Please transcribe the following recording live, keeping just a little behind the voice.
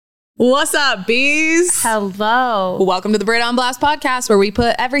What's up, bees? Hello. Welcome to the Brit on Blast podcast, where we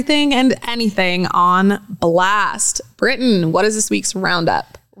put everything and anything on blast. Britton, what is this week's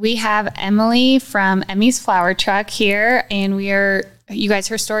roundup? We have Emily from Emmy's Flower Truck here, and you guys,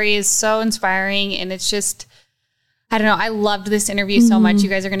 her story is so inspiring, and it's just, I don't know, I loved this interview so much. You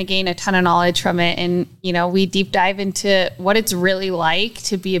guys are going to gain a ton of knowledge from it, and, we deep dive into what it's really like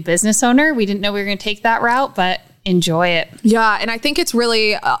to be a business owner. We didn't know we were going to take that route, but enjoy it. Yeah. And I think it's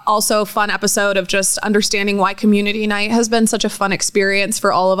really also a fun episode of just understanding why community night has been such a fun experience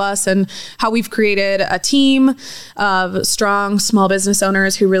for all of us, and how we've created a team of strong small business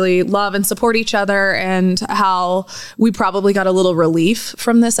owners who really love and support each other, and how we probably got a little relief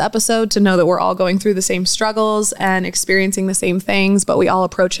from this episode to know that we're all going through the same struggles and experiencing the same things, but we all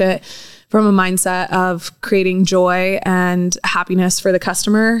approach it from a mindset of creating joy and happiness for the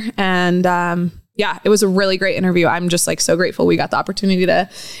customer. And, yeah, it was a really great interview. I'm just so grateful we got the opportunity to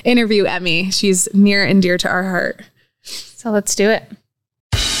interview Emmy. She's near and dear to our heart. So let's do it.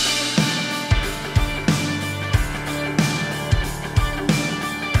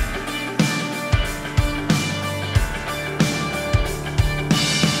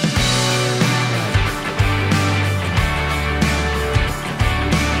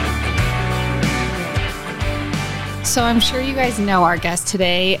 So I'm sure you guys know our guest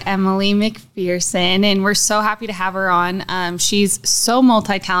today, Emily MacPherson, and we're so happy to have her on. She's so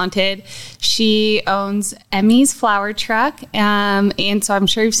multi-talented. She owns Emmy's Flower Truck, and so I'm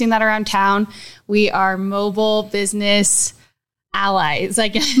sure you've seen that around town. We are mobile business allies, I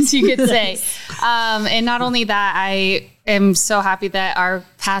guess you could say. And not only that, I am so happy that our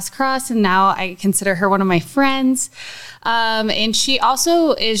paths crossed, and now I consider her one of my friends. And she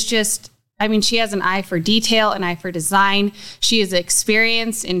also is she has an eye for detail, an eye for design. She is an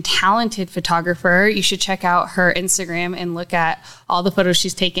experienced and talented photographer. You should check out her Instagram and look at all the photos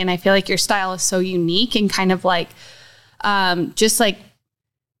she's taken. I feel like your style is so unique and kind of I don't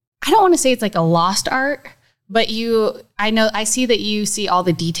want to say it's like a lost art, but I see that you see all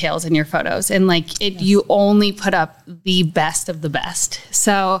the details in your photos, and you only put up the best of the best.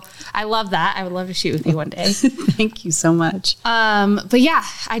 So I love that. I would love to shoot with you one day. Thank you so much. But yeah,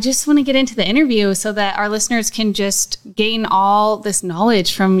 I just want to get into the interview so that our listeners can just gain all this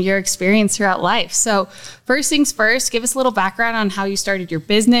knowledge from your experience throughout life. So first things first, give us a little background on how you started your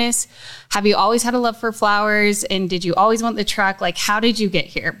business. Have you always had a love for flowers? And did you always want the truck? How did you get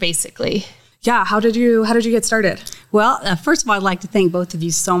here, basically? Yeah. How did you get started? Well, first of all, I'd like to thank both of you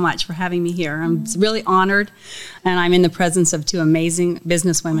so much for having me here. I'm really honored, and I'm in the presence of two amazing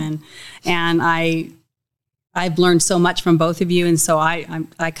businesswomen, and I've learned so much from both of you, and so I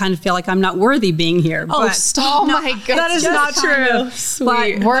kind of feel like I'm not worthy being here. Oh, stop. No, my goodness. That is not true.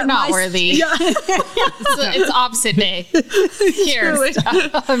 Sweet. But we're not worthy. Yeah. it's opposite day. Here.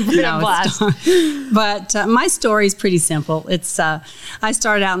 But my story is pretty simple. It's I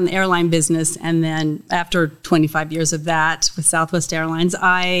started out in the airline business, and then after 25 years of that with Southwest Airlines,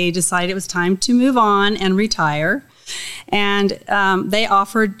 I decided it was time to move on and retire. And they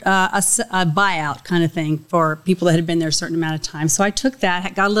offered a buyout kind of thing for people that had been there a certain amount of time. So I took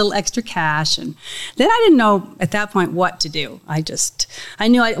that, got a little extra cash, and then I didn't know at that point what to do. I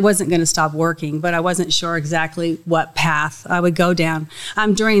knew I wasn't going to stop working, but I wasn't sure exactly what path I would go down.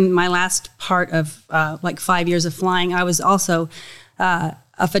 During my last part of 5 years of flying, I was also a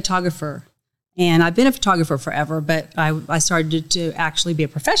photographer. And I've been a photographer forever, but I started to actually be a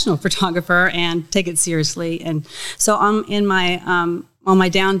professional photographer and take it seriously. And so on my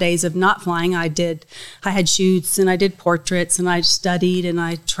down days of not flying, I had shoots, and I did portraits, and I studied, and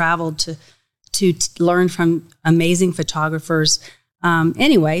I traveled to learn from amazing photographers.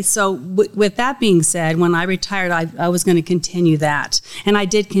 Anyway, so with that being said, when I retired, I was going to continue that, and I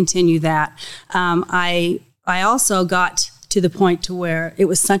did continue that. I also got to the point to where it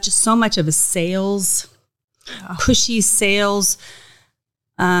was so much of a pushy sales.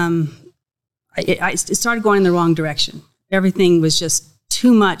 It started going in the wrong direction. Everything was just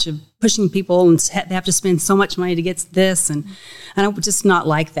too much of pushing people, and they have to spend so much money to get this. And I was just not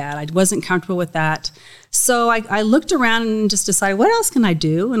like that. I wasn't comfortable with that. So I looked around and just decided, what else can I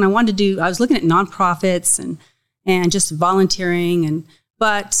do? And I was looking at nonprofits and just volunteering,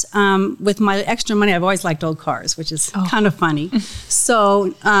 but with my extra money, I've always liked old cars, which is kind of funny.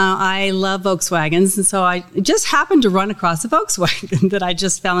 So I love Volkswagens. And so I just happened to run across a Volkswagen that I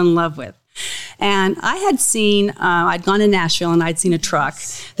just fell in love with. And I had seen, I'd gone to Nashville, and I'd seen a truck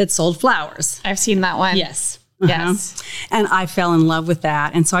that sold flowers. I've seen that one. Yes. Yes. And I fell in love with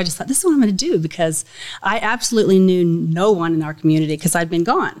that. And so I just thought, this is what I'm going to do, because I absolutely knew no one in our community, because I'd been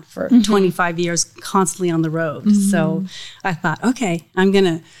gone for 25 years, constantly on the road. So I thought, okay, I'm going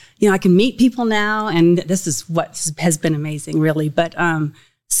to, I can meet people now, and this is what has been amazing, really. But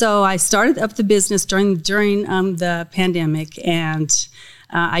so I started up the business during the pandemic, and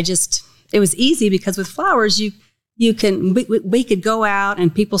it was easy because with flowers, we could go out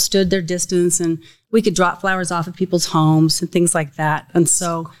and people stood their distance, and we could drop flowers off at people's homes and things like that. And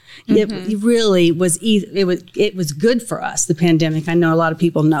so it really was easy. It was good for us, the pandemic. I know a lot of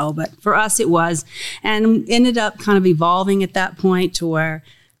people know, but for us it was, and ended up kind of evolving at that point to where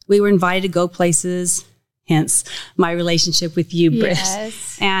we were invited to go places, hence my relationship with you, Britt.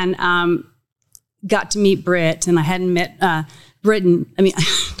 Yes. And got to meet Britt, and I hadn't met Britain. I mean,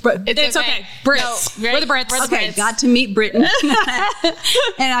 it's okay. Brits. No, We're the Brits. Okay, got to meet Britain,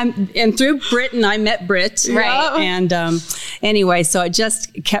 and through Britain I met Britt. Right. And anyway, so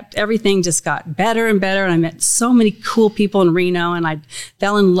everything just got better and better, and I met so many cool people in Reno, and I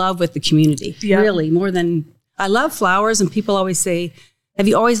fell in love with the community. Yeah. Really, more than I love flowers, and people always say, "Have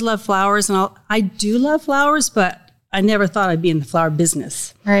you always loved flowers?" And I do love flowers, but I never thought I'd be in the flower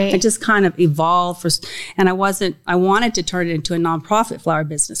business. Right. I just kind of evolved and I wanted to turn it into a nonprofit flower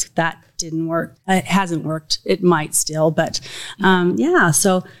business. That didn't work. It hasn't worked. It might still, but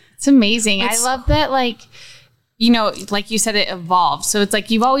so. It's amazing. I love that, like you said, it evolved. So it's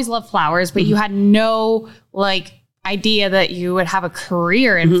like you've always loved flowers, but you had no idea that you would have a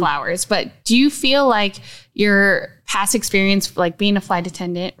career in flowers. But do you feel like your past experience, like being a flight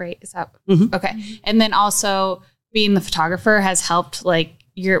attendant, right? Is that okay? And then also being the photographer has helped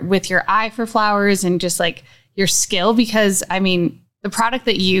with your eye for flowers and just like your skill, because I mean, the product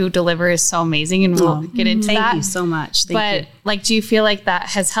that you deliver is so amazing, and we'll get into that. Thank you so much. Thank you. Do you feel like that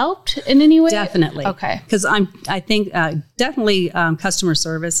has helped in any way? Definitely. Okay. Because I think definitely customer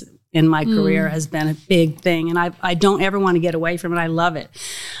service in my career has been a big thing, and I don't ever want to get away from it. I love it.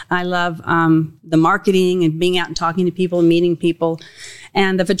 I love the marketing and being out and talking to people and meeting people,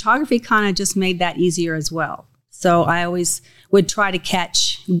 and the photography kind of just made that easier as well. So I always would try to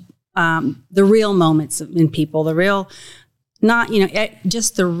catch the real moments in people,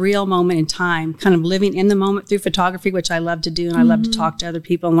 just the real moment in time, kind of living in the moment through photography, which I love to do. And I love to talk to other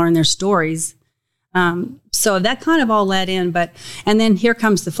people and learn their stories. So that kind of all led in, and then here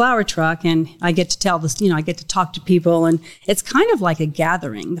comes the flower truck, and I get to tell this, I get to talk to people, and it's kind of like a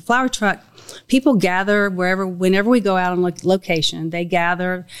gathering. The flower truck, people gather whenever we go out on location, they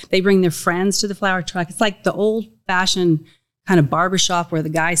gather, they bring their friends to the flower truck. It's like the old fashioned kind of barbershop where the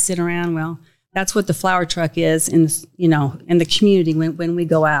guys sit around. Well, that's what the flower truck is in the community when we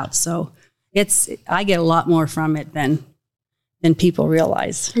go out. So I get a lot more from it than people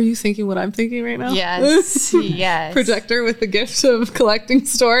realize. Are you thinking what I'm thinking right now? Yes. Yes. Projector with the gift of collecting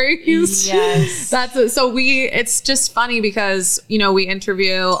stories. Yes. That's it. So it's just funny because, we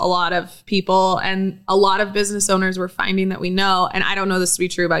interview a lot of people, and a lot of business owners we're finding that we know, and I don't know this to be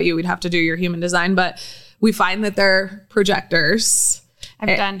true about you. We'd have to do your human design, but we find that they're projectors.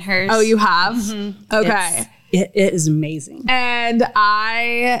 I've done hers. Oh, you have? Mm-hmm. Okay. It is amazing. And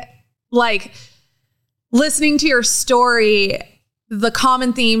I listening to your story. The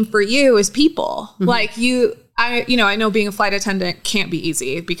common theme for you is people. I know being a flight attendant can't be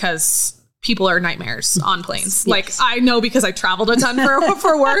easy because people are nightmares on planes. Yes. I know because I traveled a ton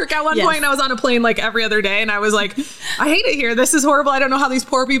for work. At one point I was on a plane every other day, and I was like, I hate it here. This is horrible. I don't know how these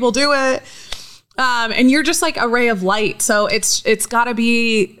poor people do it. And you're just a ray of light. So it's gotta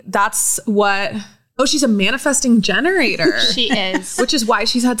be, that's what. Oh, she's a manifesting generator. She is. Which is why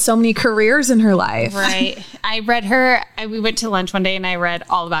she's had so many careers in her life. Right. I read her. We went to lunch one day and I read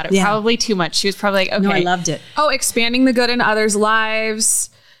all about it. Yeah. Probably too much. She was probably like, okay. No, I loved it. Oh, expanding the good in others'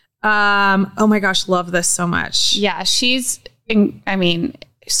 lives. Oh my gosh, love this so much. Yeah, she's,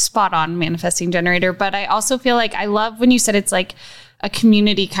 spot on manifesting generator. But I also feel like I love when you said it's like a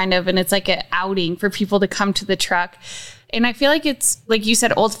community kind of, and it's like an outing for people to come to the truck. And I feel like it's, like you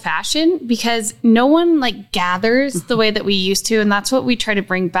said, old fashioned because no one gathers the way that we used to. And that's what we try to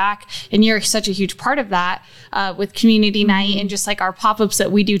bring back. And you're such a huge part of that with community night and just our pop-ups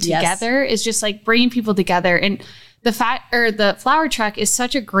that we do together is just bringing people together. And the flower truck is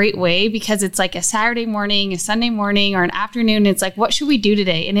such a great way because it's a Saturday morning, a Sunday morning, or an afternoon. It's what should we do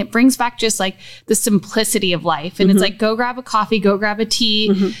today? And it brings back just the simplicity of life. And it's go grab a coffee, go grab a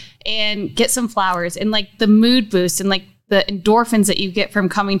tea and get some flowers. And the mood boost and the endorphins that you get from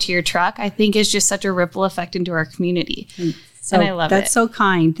coming to your truck, I think is just such a ripple effect into our community. So and I love that's so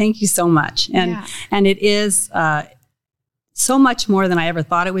kind. Thank you so much. And it is so much more than I ever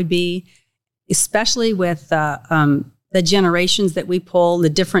thought it would be, especially with the generations that we pull, the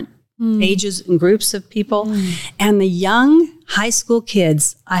different ages and groups of people. And the young high school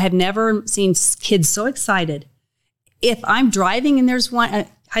kids, I have never seen kids so excited. If I'm driving and there's one,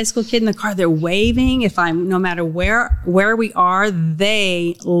 high school kid in the car, they're waving. No matter where we are,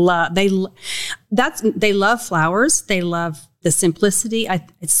 they love flowers. They love the simplicity.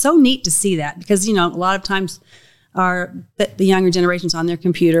 It's so neat to see that because, a lot of times the younger generations on their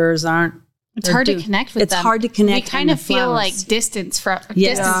computers aren't. It's hard to connect with them. It's hard to connect. We kind of feel like distance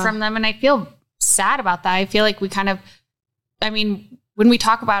from them. And I feel sad about that. I feel like when we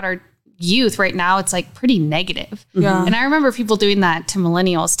talk about our youth right now, it's like pretty negative. Yeah. And I remember people doing that to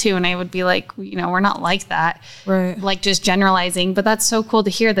millennials too. And I would be like, we're not like that. Right. Like just generalizing, but that's so cool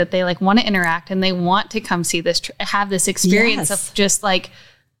to hear that they like want to interact and they want to come see this, have this experience of just like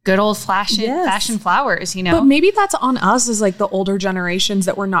good old fashion flowers, But maybe that's on us as like the older generations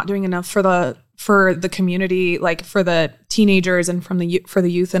that we're not doing enough for the community, like for the teenagers and for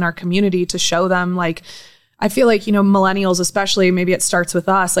the youth in our community to show them like, I feel like, millennials, especially, maybe it starts with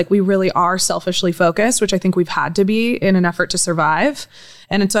us. Like we really are selfishly focused, which I think we've had to be in an effort to survive.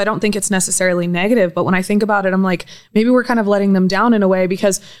 And so I don't think it's necessarily negative. But when I think about it, I'm like, maybe we're kind of letting them down in a way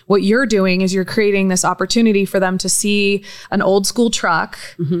because what you're doing is you're creating this opportunity for them to see an old school truck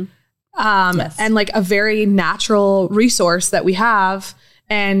and like a very natural resource that we have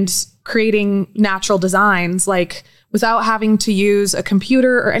and creating natural designs like without having to use a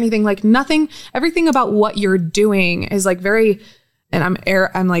computer or anything, like nothing, everything about what you're doing is like very, and I'm air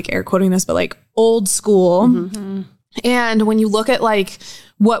quoting this, but like old school. Mm-hmm. And when you look at like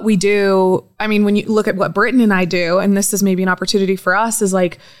what we do, I mean, when you look at what Britton and I do, and this is maybe an opportunity for us, is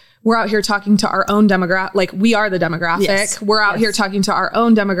like, we're out here talking to our own demographic, like we are the demographic. Yes. We're out here talking to our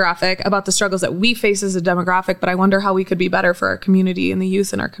own demographic about the struggles that we face as a demographic. But I wonder how we could be better for our community and the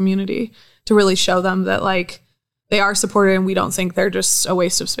youth in our community to really show them that like, they are supported and we don't think they're just a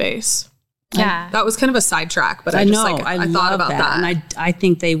waste of space. Yeah. That was kind of a sidetrack, but I thought about that. And I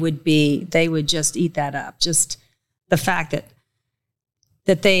think they would just eat that up. Just the fact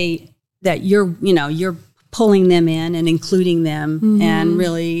that you're pulling them in and including them and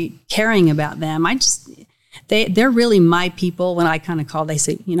really caring about them. They're really my people. When I kind of call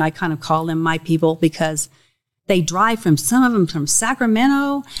them my people because they drive some of them from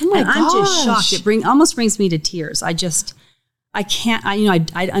Sacramento. Oh my gosh. I'm just shocked. It almost brings me to tears. I can't, I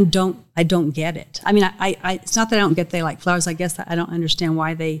don't get it. I mean, it's not that I don't get they like flowers. I guess I don't understand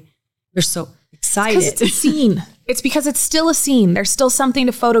why they're so excited. Because it's a scene. It's because it's still a scene. There's still something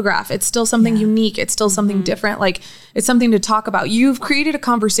to photograph. It's still something unique. It's still something different. Like it's something to talk about. You've created a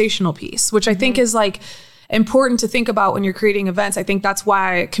conversational piece, which I think is like important to think about when you're creating events. I think that's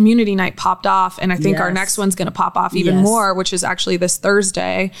why community night popped off. And I think our next one's going to pop off even more, which is actually this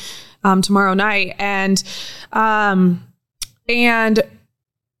Thursday, tomorrow night. And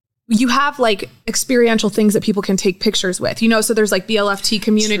you have like experiential things that people can take pictures with, so there's like BLFT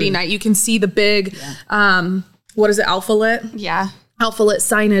community night. You can see the big, what is it? Alpha Lit? Yeah. Alpha Lit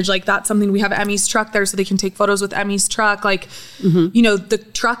signage. Like that's something we have Emmy's truck there so they can take photos with Emmy's truck. Like, the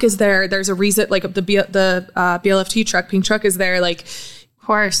truck is there. There's a reason, like the BLFT truck, pink truck is there. Like, of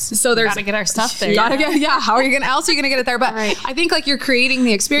course. So there's gotta get our stuff there. How are you gonna get it there? But I think like you're creating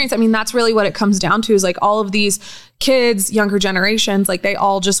the experience. I mean, that's really what it comes down to is like all of these kids, younger generations, like they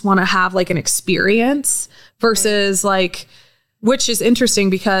all just want to have like an experience versus like, which is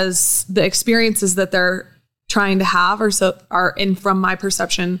interesting because the experiences that they're trying to have from my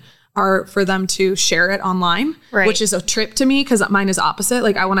perception are for them to share it online, which is a trip to me because mine is opposite.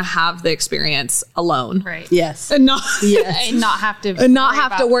 Like I want to have the experience alone. Right. Yes. And not have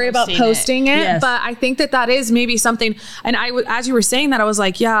to worry about posting it. Yes. But I think that is maybe something. And as you were saying that, I was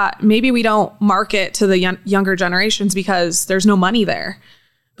like, yeah, maybe we don't market to the younger generations because there's no money there.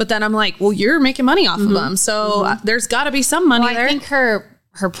 But then I'm like, well, you're making money off of them. So there's gotta be some money there. I think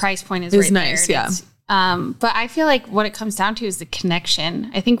her price point is right nice. There. Yeah. But I feel like what it comes down to is the connection.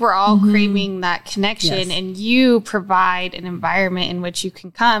 I think we're all craving that connection and you provide an environment in which you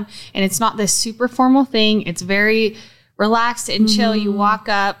can come and it's not this super formal thing. It's very relaxed and chill. You walk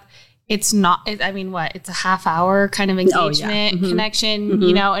up. It's not, it's a half hour kind of engagement, connection,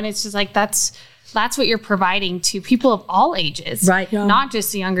 and it's just like, that's what you're providing to people of all ages, right? Yeah. Not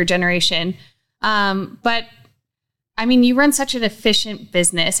just the younger generation. But I mean, you run such an efficient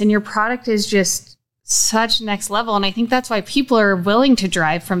business and your product is just such next level. And I think that's why people are willing to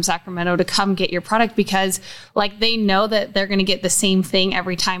drive from Sacramento to come get your product because like they know that they're going to get the same thing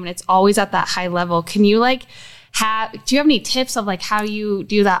every time and it's always at that high level. Can you do you have any tips of like how you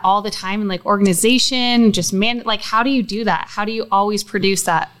do that all the time and like organization, how do you do that? How do you always produce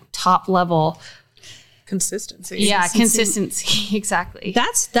that top level consistency? Yeah. Consistency. Exactly.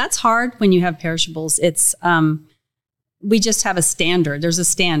 That's hard when you have perishables. It's, we just have a standard. There's a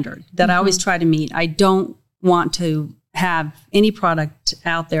standard that I always try to meet. I don't want to have any product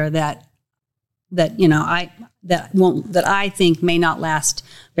out there that I think may not last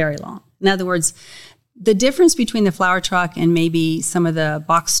very long. In other words, the difference between the flower truck and maybe some of the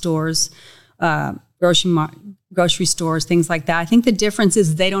box stores, grocery stores, things like that, I think the difference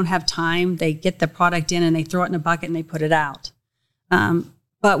is they don't have time. They get the product in and they throw it in a bucket and they put it out.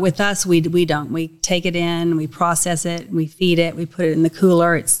 But with us, we don't. We take it in, we process it, we feed it, we put it in the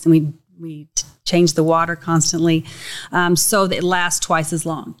cooler. We change the water constantly, so that it lasts twice as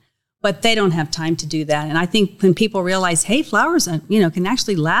long. But they don't have time to do that. And I think when people realize, hey, flowers, can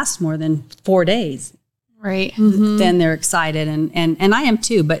actually last more than 4 days, right? Then they're excited, and I am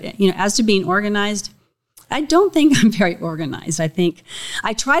too. But as to being organized, I don't think I'm very organized. I think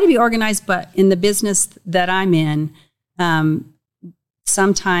I try to be organized, but in the business that I'm in,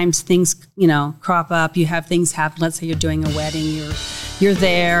 sometimes things, crop up. You have things happen. Let's say you're doing a wedding. You're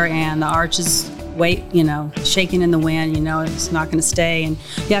there, and the arch is shaking in the wind. It's not going to stay, and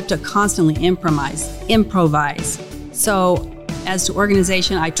you have to constantly improvise. So, as to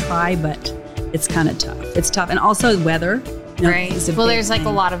organization, I try, but it's kind of tough. It's tough, and also weather. Right. Well, there's like a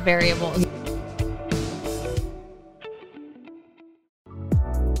lot of variables.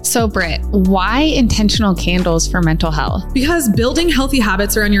 So Britt, why intentional candles for mental health? Because building healthy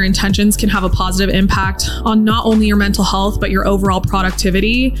habits around your intentions can have a positive impact on not only your mental health, but your overall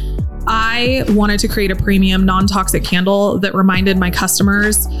productivity. I wanted to create a premium non-toxic candle that reminded my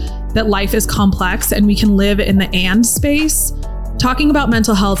customers that life is complex and we can live in the and space. Talking about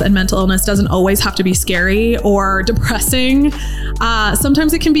mental health and mental illness doesn't always have to be scary or depressing.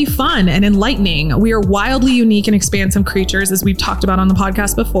 Sometimes it can be fun and enlightening. We are wildly unique and expansive creatures, as we've talked about on the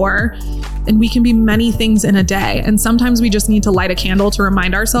podcast before, and we can be many things in a day. And sometimes we just need to light a candle to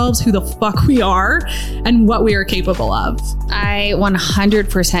remind ourselves who the fuck we are and what we are capable of. I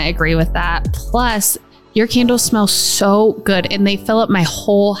 100% agree with that. Plus, your candles smell so good and they fill up my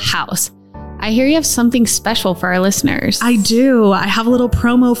whole house. I hear you have something special for our listeners. I do. I have a little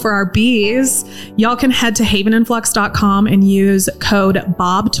promo for our bees. Y'all can head to havenandflux.com and use code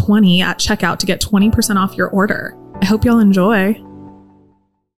BOB20 at checkout to get 20% off your order. I hope y'all enjoy.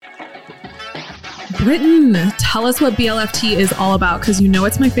 Britton, tell us what BLFT is all about, because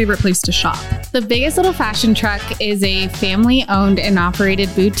it's my favorite place to shop. The Biggest Little Fashion Truck is a family-owned and operated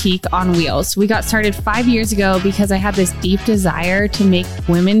boutique on wheels. We got started 5 years ago because I had this deep desire to make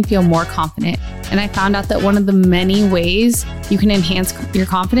women feel more confident. And I found out that one of the many ways you can enhance your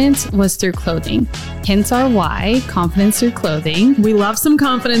confidence was through clothing. Hence our why, confidence through clothing. We love some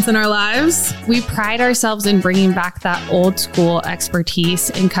confidence in our lives. We pride ourselves in bringing back that old school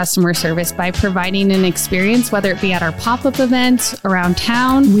expertise in customer service by providing an experience, whether it be at our pop-up events around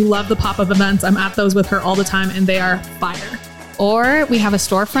town. We love the pop-up events. I'm at those with her all the time and they are fire. Or we have a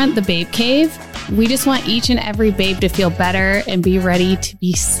storefront, the Babe Cave. We just want each and every babe to feel better and be ready to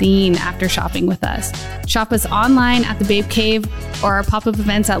be seen after shopping with us. Shop us online at the Babe Cave or our pop-up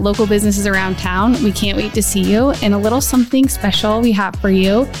events at local businesses around town. We can't wait to see you. And a little something special we have for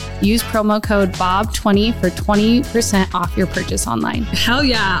you. Use promo code BOB20 for 20% off your purchase online. Hell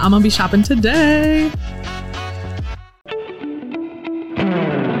yeah, I'm gonna be shopping today.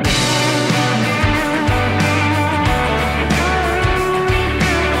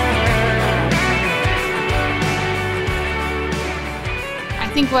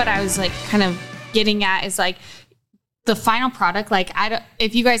 I think what I was kind of getting at is the final product.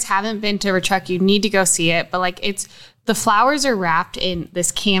 If you guys haven't been to a truck, you need to go see it. But the flowers are wrapped in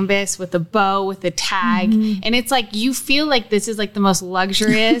this canvas with a bow, with a tag. Mm-hmm. And it's you feel like this is the most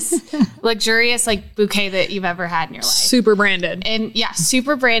luxurious bouquet that you've ever had in your life. Super branded. And yeah,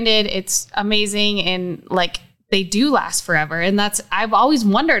 super branded. It's amazing. And they do last forever. And I've always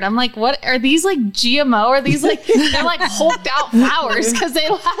wondered, I'm what are these GMO? Are these they're hulked out flowers because they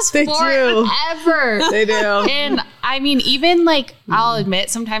last forever. They do. And I mean, even I'll admit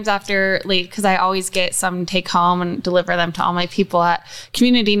sometimes after because I always get some take home and deliver them to all my people at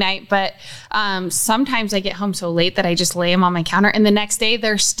community night. But sometimes I get home so late that I just lay them on my counter and the next day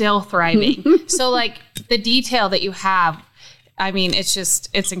they're still thriving. So the detail that you have, I mean,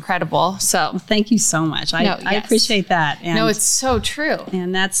 it's incredible. So thank you so much. I appreciate that. And it's so true.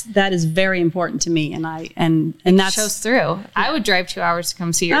 And that is very important to me. And that shows through. I would drive 2 hours to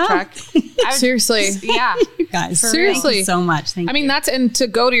come see your truck. Seriously. Yeah. You guys, seriously. Thank you so much. Thank you. And to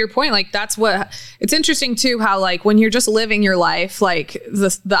go to your point, that's what, it's interesting too, how when you're just living your life,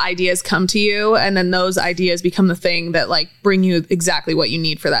 the ideas come to you and then those ideas become the thing that bring you exactly what you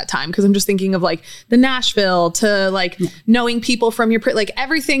need for that time. Cause I'm just thinking of the Nashville to knowing people from your,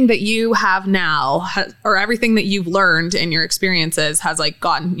 everything that you have now or everything that you've learned in your experiences has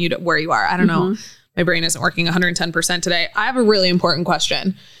gotten you to where you are. I don't know. my brain isn't working 110% today. I have a really important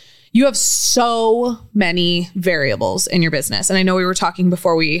question. You have so many variables in your business. And I know we were talking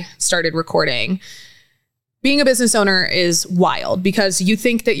before we started recording. Being a business owner is wild because you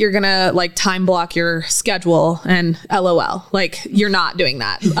think that you're going to like time block your schedule and LOL, like you're not doing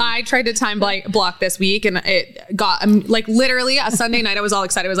that. I tried to time block this week and it got like literally a Sunday night. I was all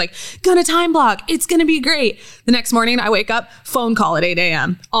excited. I was like, gonna time block. It's going to be great. The next morning I wake up, phone call at 8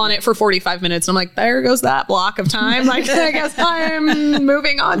 a.m. on it for 45 minutes. And I'm like, there goes that block of time. Like, I guess I'm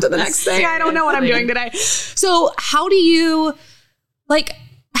moving on to the next thing. I don't know what I'm doing today. So how do you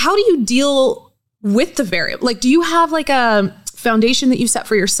deal with the variable? Like, do you have like a foundation that you set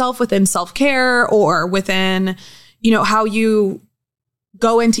for yourself within self-care or within, how you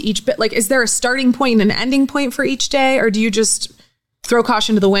go into each bit? Like, is there a starting point and an ending point for each day? Or do you just throw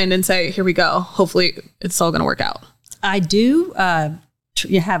caution to the wind and say, here we go. Hopefully it's all going to work out. I do. I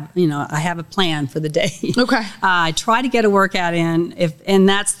have a plan for the day. Okay. I try to get a workout in and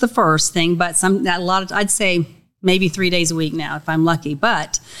that's the first thing, but I'd say maybe 3 days a week now if I'm lucky.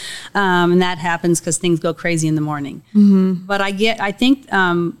 But, and that happens because things go crazy in the morning. Mm-hmm. But I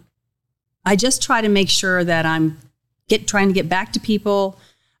just try to make sure that I'm trying to get back to people,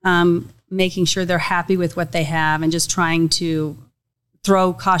 making sure they're happy with what they have and just trying to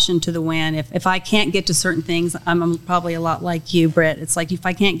throw caution to the wind. If I can't get to certain things, I'm probably a lot like you, Britt. It's like, if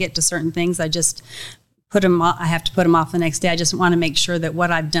I can't get to certain things, I just I have to put them off the next day. I just want to make sure that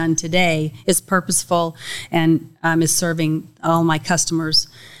what I've done today is purposeful and is serving all my customers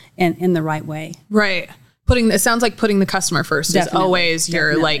in the right way. Right. It sounds like putting the customer first is always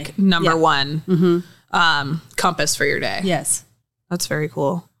your like number one compass for your day. Yes. That's very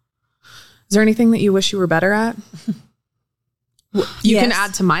cool. Is there anything that you wish you were better at? You can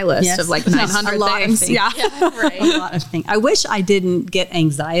add to my list of like 900 things. Yeah. Right. A lot of things. I wish I didn't get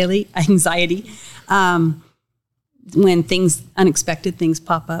anxiety when unexpected things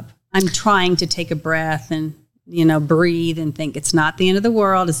pop up. I'm trying to take a breath and, breathe and think it's not the end of the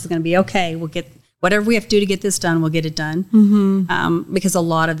world. This is going to be okay. We'll get whatever we have to do to get this done. We'll get it done. Mm-hmm. Because a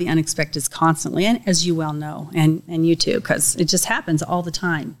lot of the unexpected is constantly, and as you well know, and you too, because it just happens all the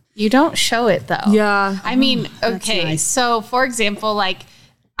time. You don't show it though. Yeah. I mean, okay. Nice. So for example, like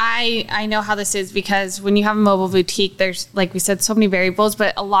I know how this is because when you have a mobile boutique, there's, like we said, so many variables,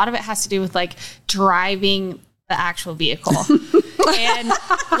 but a lot of it has to do with like driving the actual vehicle and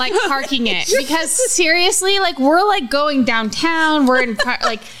like parking it, because seriously, like we're like going downtown, we're in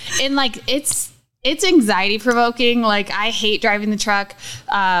and like it's anxiety provoking. Like I hate driving the truck.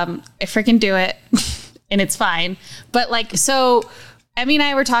 I freaking do it and it's fine. But like, so Emmy and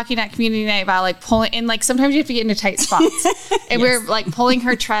I were talking at community night about like pulling, and like sometimes you have to get into tight spots, and we're like pulling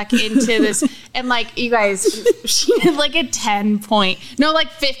her truck into this, and like you guys, she did like a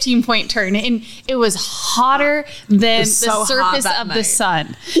 15-point turn, and it was hotter than the surface of the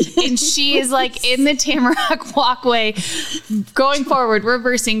sun, and she is like in the Tamarack walkway, going forward,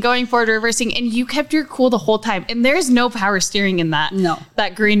 reversing, and you kept your cool the whole time, and there's no power steering in that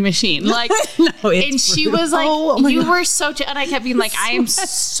green machine, like and she was like, you were so, and I kept being like, I am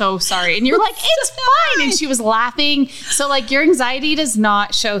so sorry. And you're like, it's fine. And she was laughing. So like your anxiety does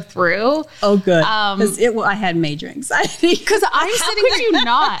not show through. Oh, good. I had major anxiety. Because I'm sitting here. You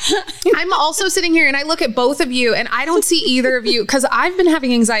not? I'm also sitting here and I look at both of you and I don't see either of you, because I've been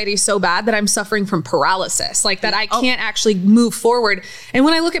having anxiety so bad that I'm suffering from paralysis, like that I can't actually move forward. And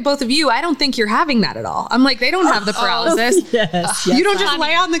when I look at both of you, I don't think you're having that at all. I'm like, they don't have the paralysis. Yes. You don't just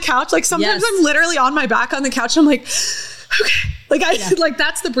lay on the couch. Like sometimes I'm literally on my back on the couch. And I'm like, okay. Like like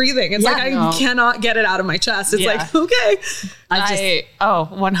that's the breathing. It's like I cannot get it out of my chest. It's like, okay.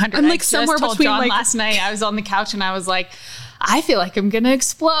 100. I'm like somewhere told between John like last night. I was on the couch and I was like, I feel like I'm gonna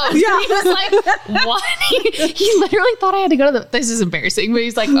explode. Yeah. He was like, what? He literally thought I had to go to this is embarrassing, but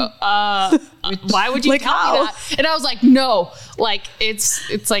he's like, why would you tell me that? And I was like, no, like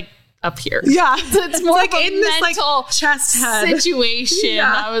it's like up here. Yeah. It's more like in this mental like chest head situation.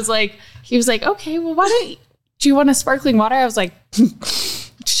 Yeah. I was like, he was like, okay, well, do you want a sparkling water? I was like,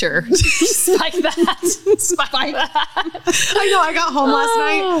 sure. Spike that. Spike that. I know. I got home last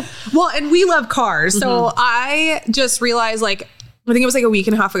night. Well, and we love cars. So I just realized, like, I think it was like a week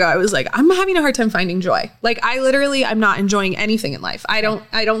and a half ago, I was like, I'm having a hard time finding joy. Like I'm not enjoying anything in life. I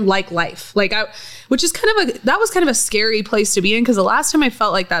don't like life. Like which is that was kind of a scary place to be in, because the last time I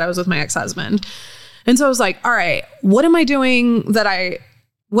felt like that, I was with my ex-husband. And so I was like, all right, what am I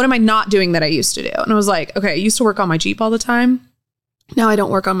not doing that I used to do? And I was like, okay, I used to work on my Jeep all the time. Now I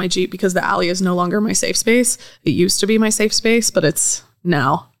don't work on my Jeep because the alley is no longer my safe space. It used to be my safe space, but it's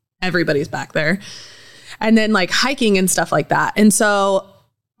now everybody's back there. And then like hiking and stuff like that. And so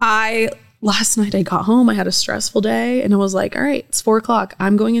I last night I got home, I had a stressful day and I was like, all right, it's 4:00.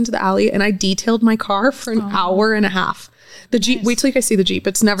 I'm going into the alley, and I detailed my car for an hour and a half. The Jeep, wait till you guys see the Jeep.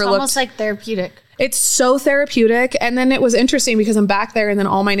 It's never looked. Almost like therapeutic. It's so therapeutic. And then it was interesting because I'm back there and then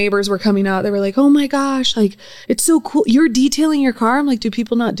all my neighbors were coming out. They were like, oh my gosh, like, it's so cool. You're detailing your car. I'm like, do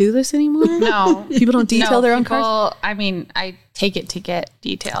people not do this anymore? No. People don't detail their own cars? I mean, I take it to get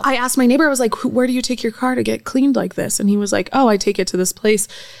detailed. I asked my neighbor, I was like, where do you take your car to get cleaned like this? And he was like, oh, I take it to this place.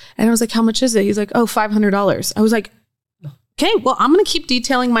 And I was like, how much is it? He's like, oh, $500. I was like, okay, well, I'm going to keep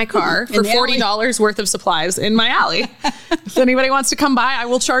detailing my car for $40 worth of supplies in my alley. If anybody wants to come by, I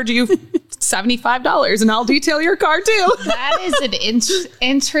will charge you $75 and I'll detail your car too. That is an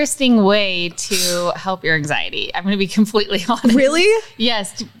interesting way to help your anxiety. I'm going to be completely honest. Really?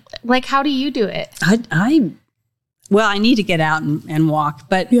 Yes. Like, how do you do it? Well, I need to get out and walk,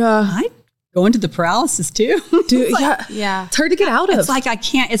 but I go into the paralysis too. Dude, Yeah. It's hard to get out of. It's like I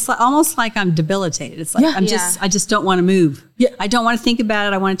can't, it's like almost like I'm debilitated. It's like I just don't want to move. Yeah. I don't want to think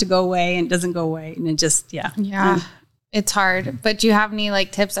about it. I want it to go away, and it doesn't go away. And it just, Yeah. It's hard. But do you have any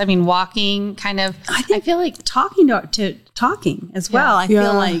like tips? I mean, walking kind of, I feel like talking to talking as well. I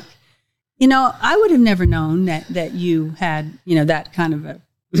feel like, I would have never known that you had, that kind of a,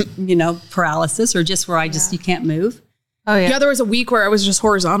 paralysis, or just where you can't move. Oh yeah. Yeah, there was a week where I was just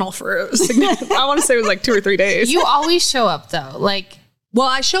horizontal for I want to say it was like 2 or 3 days. You always show up though. Well,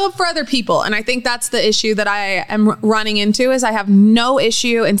 I show up for other people. And I think that's the issue that I am running into is I have no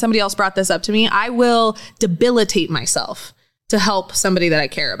issue. And somebody else brought this up to me. I will debilitate myself to help somebody that I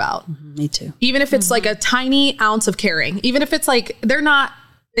care about. Mm-hmm, me too. Even if it's like a tiny ounce of caring, even if it's like,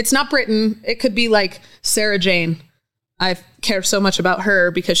 it's not Britain. It could be like Sarah Jane. I care so much about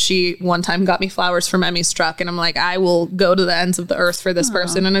her because she one time got me flowers from Emmy's truck. And I'm like, I will go to the ends of the earth for this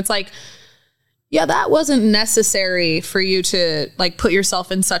person. And it's like, yeah, that wasn't necessary for you to like put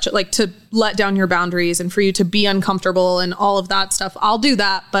yourself in such a, like to let down your boundaries and for you to be uncomfortable and all of that stuff. I'll do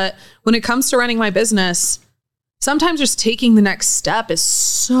that. But when it comes to running my business, sometimes just taking the next step is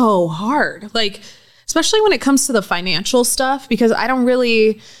so hard. Like, especially when it comes to the financial stuff, because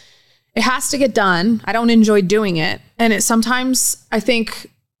it has to get done. I don't enjoy doing it. And sometimes I think,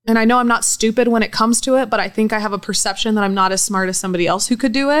 and I know I'm not stupid when it comes to it, but I think I have a perception that I'm not as smart as somebody else who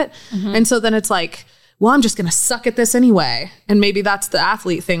could do it. Mm-hmm. And so then it's like, well, I'm just going to suck at this anyway. And maybe that's the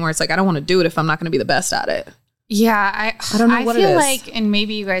athlete thing where it's like, I don't want to do it if I'm not going to be the best at it. Yeah. I don't know what it is. I feel like, and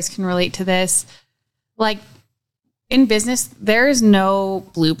maybe you guys can relate to this, like in business, there is no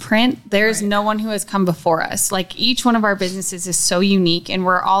blueprint. There's no one who has come before us. Like each one of our businesses is so unique and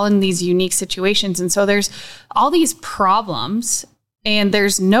we're all in these unique situations. And so there's all these problems and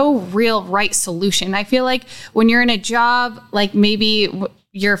there's no real right solution. I feel like when you're in a job, like maybe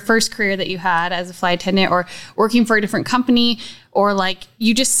your first career that you had as a flight attendant or working for a different company, or like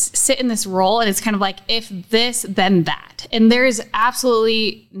you just sit in this role and it's kind of like, if this, then that. And there's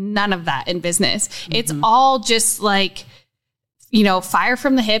absolutely none of that in business. Mm-hmm. It's all just like, fire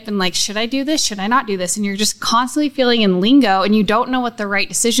from the hip and like, should I do this? Should I not do this? And you're just constantly feeling in lingo and you don't know what the right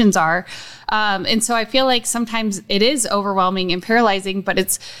decisions are. And so I feel like sometimes it is overwhelming and paralyzing,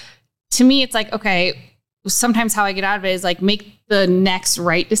 but to me, it's like, okay, sometimes how I get out of it is like, make the next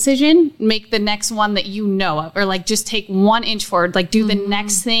right decision, make the next one that you know of, or like just take 1 inch forward, like do the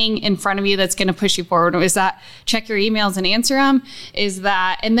next thing in front of you that's going to push you forward. Is that check your emails and answer them? Is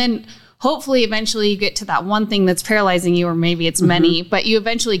that, and then hopefully eventually you get to that one thing that's paralyzing you, or maybe it's many, but you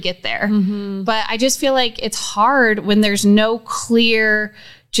eventually get there. Mm-hmm. But I just feel like it's hard when there's no clear,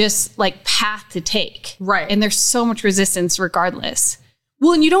 just like path to take. Right. And there's so much resistance regardless.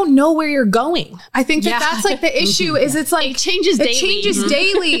 Well, and you don't know where you're going. I think that's like the issue is it's like it changes daily. It changes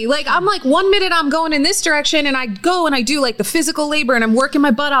daily. Like I'm like 1 minute I'm going in this direction and I go and I do like the physical labor and I'm working my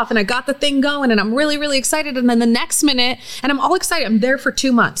butt off and I got the thing going and I'm really, really excited. And then the next minute and I'm all excited. I'm there for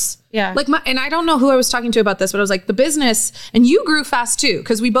 2 months. Yeah. Like and I don't know who I was talking to about this, but I was like the business, and you grew fast too,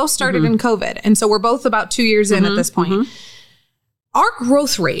 because we both started in COVID. And so we're both about 2 years in at this point. Our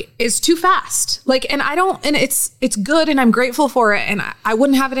growth rate is too fast. Like, and it's good and I'm grateful for it and I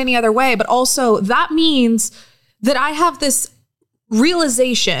wouldn't have it any other way. But also that means that I have this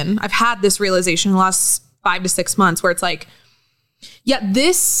realization. I've had this realization in the last 5 to 6 months where it's like, yeah,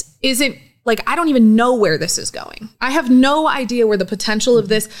 this isn't like, I don't even know where this is going. I have no idea where the potential of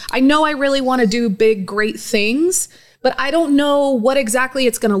this. I know I really want to do big, great things, but I don't know what exactly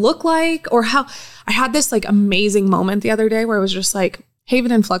it's going to look like or how. I had this like amazing moment the other day where I was just like,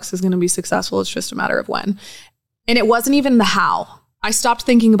 Haven and Flux is going to be successful. It's just a matter of when. And it wasn't even the how. I stopped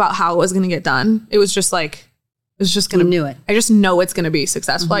thinking about how it was going to get done. It was just like, it's just going to. Knew it. I just know it's going to be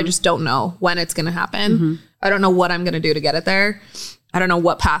successful. I just don't know when it's going to happen. I don't know what I'm going to do to get it there. I don't know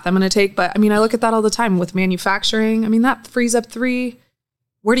what path I'm going to take, but I mean, I look at that all the time with manufacturing. I mean, that frees up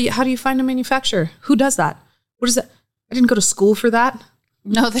how do you find a manufacturer? Who does that? What is that? I didn't go to school for that.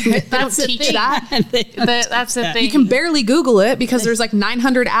 No, they don't teach that. That's the thing. You can barely Google it because there's like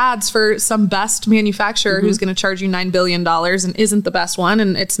 900 ads for some best manufacturer who's going to charge you $9 billion and isn't the best one.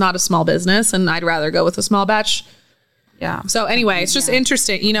 And it's not a small business. And I'd rather go with a small batch. Yeah. So anyway, it's just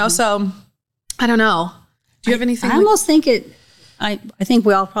interesting, so I don't know. Do you have anything? I almost think I think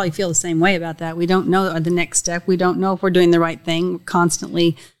we all probably feel the same way about that. We don't know the next step. We don't know if we're doing the right thing. We're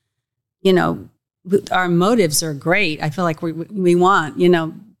constantly, our motives are great. I feel like we want,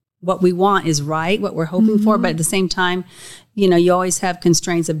 what we want is right, what we're hoping for. But at the same time, you always have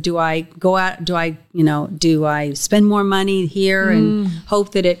constraints of, do I go out? Do I spend more money here and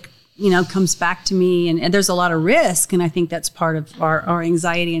hope that it, comes back to me? And there's a lot of risk. And I think that's part of our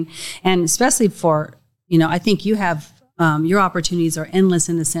anxiety. And especially for, I think you have, your opportunities are endless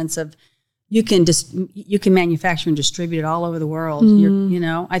in the sense of you can manufacture and distribute it all over the world.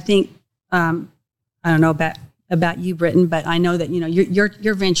 I think, I don't know about you, Britton, but I know that,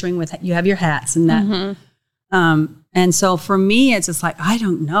 you're venturing with, you have your hats and that. And so for me, it's just like, I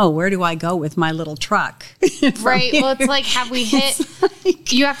don't know, where do I go with my little truck? Right. Well, it's like, have we hit,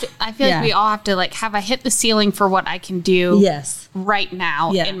 I feel like we all have to have I hit the ceiling for what I can do right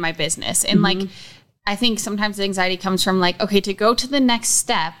now in my business? And I think sometimes the anxiety comes from okay, to go to the next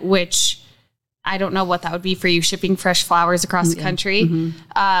step, which I don't know what that would be for you, shipping fresh flowers across the country.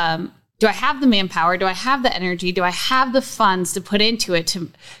 Do I have the manpower? Do I have the energy? Do I have the funds to put into it to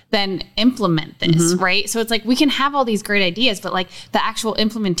then implement this, right? So it's like we can have all these great ideas, but the actual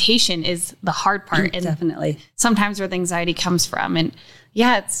implementation is the hard part. And definitely. Sometimes where the anxiety comes from. And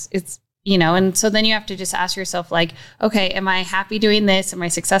it's and so then you have to just ask yourself okay, am I happy doing this? Am I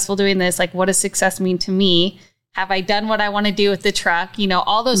successful doing this? What does success mean to me? Have I done what I want to do with the truck?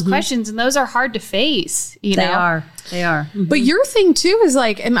 All those questions, and those are hard to face. They are. But your thing too is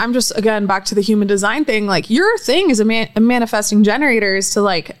and I'm just, again, back to the human design thing. Your thing is a manifesting generator is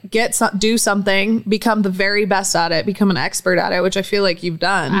to do something, become the very best at it, become an expert at it, which I feel like you've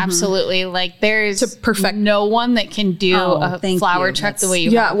done. Absolutely. There's to perfect no one that can do a flower truck the way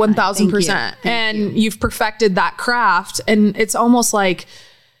you have. 1000%. And you've perfected that craft, and it's almost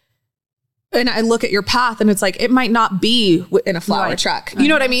and I look at your path and it's it might not be in a flower truck. You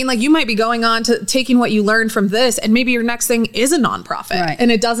know what I mean? You might be going on to taking what you learned from this, and maybe your next thing is a nonprofit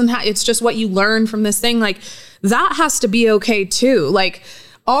and it doesn't it's just what you learned from this thing. That has to be okay too.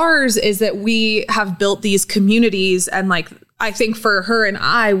 Ours is that we have built these communities, and I think for her and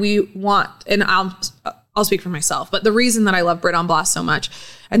I, we want, and I'll speak for myself, but the reason that I love Brit on Blast so much,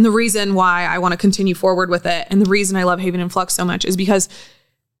 and the reason why I want to continue forward with it, and the reason I love Haven and Flux so much is because,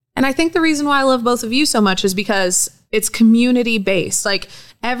 and I think the reason why I love both of you so much is because it's community based.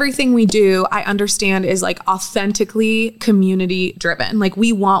 Everything we do, I understand is authentically community driven.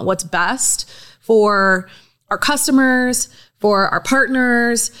 We want what's best for our customers, for our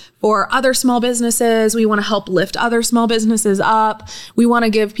partners, for other small businesses. We want to help lift other small businesses up. We want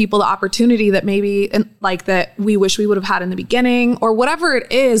to give people the opportunity that maybe that we wish we would have had in the beginning, or whatever it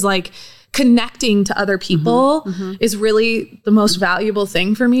is. Connecting to other people is really the most valuable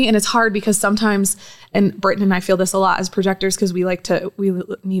thing for me. And it's hard because sometimes, and Britton and I feel this a lot as projectors, because we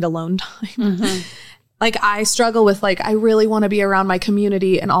need alone time. I struggle with I really want to be around my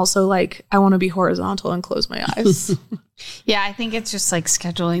community, and also I want to be horizontal and close my eyes. Yeah, I think it's just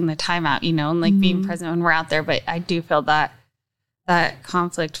scheduling the time out, and being present when we're out there. But I do feel that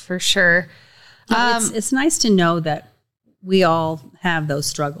conflict for sure. It's nice to know that we all have those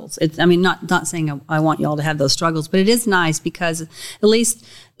struggles. Not saying I want you all to have those struggles, but it is nice because at least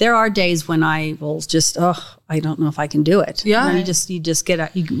there are days when I will just, I don't know if I can do it. Yeah. You just get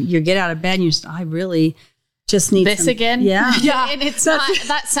out, you get out of bed and I really just need this again. Yeah. Yeah. And it's not,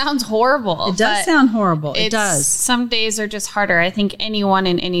 that sounds horrible. It does sound horrible. It does. Some days are just harder. I think anyone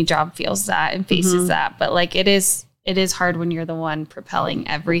in any job feels that and faces that, but it is hard when you're the one propelling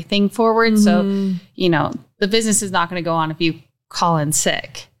everything forward. So, the business is not going to go on if you call in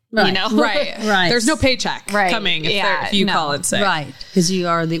sick, right. Right. There's no paycheck coming if you call in sick. Right. Because we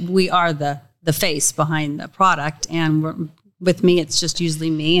are the face behind the product. And with me, it's just usually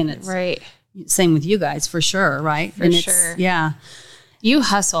me. And it's same with you guys for sure. Right. For sure. Yeah. You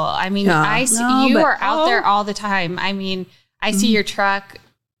hustle. You are out there all the time. I see your truck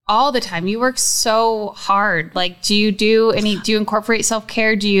all the time. You work so hard. Do you incorporate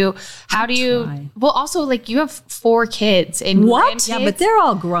self-care? Well, also you have 4 kids and what? Yeah, but they're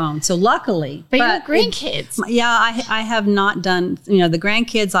all grown. So luckily, but you have grandkids. I have not done, the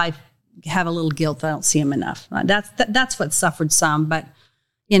grandkids have a little guilt that I don't see them enough. That's what suffered some, but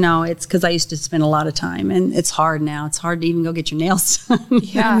it's because I used to spend a lot of time, and it's hard now. It's hard to even go get your nails done.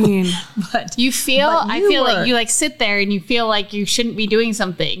 Yeah. I mean, I feel like you like sit there and you feel like you shouldn't be doing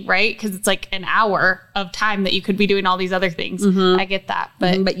something, right? Because it's like an hour of time that you could be doing all these other things. I get that.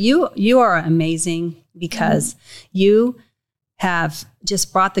 But you are amazing because you have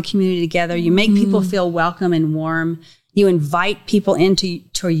just brought the community together. You make people feel welcome and warm. You invite people into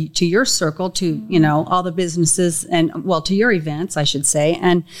to your circle, to all the businesses and to your events, I should say,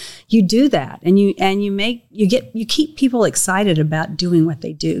 and you do that, and you keep people excited about doing what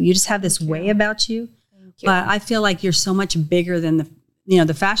they do. You just have this way about you. But I feel like you're so much bigger than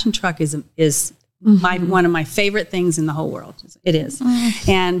the fashion truck is one of my favorite things in the whole world. It is,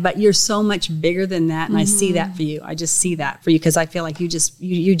 but you're so much bigger than that, and I see that for you. I just see that for you because I feel like you just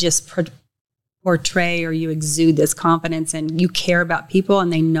portray, or you exude this confidence, and you care about people,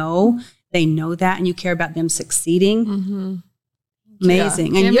 and they know that, and you care about them succeeding.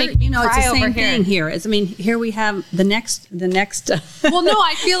 Amazing. Yeah. And it's the same thing here. Here we have the next. Well, no,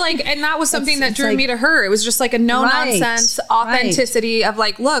 I feel like, and that was something that drew me to her. It was just like a no nonsense authenticity of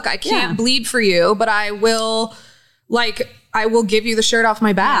like, look, I can't bleed for you, but I will give you the shirt off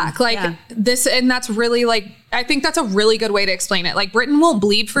my back. This, and that's really I think that's a really good way to explain it. Like, Britton won't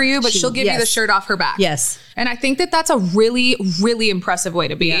bleed for you, but she'll give you the shirt off her back. Yes. And I think that that's a really, really impressive way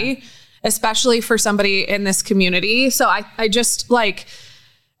to be, especially for somebody in this community. So I just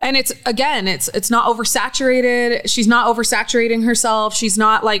and it's not oversaturated. She's not oversaturating herself. She's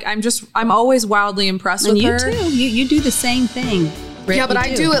not I'm always wildly impressed with her. You too. You do the same thing. Britt, yeah, but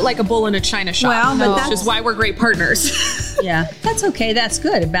I do it like a bull in a china shop. Which is why we're great partners. Yeah, that's okay. That's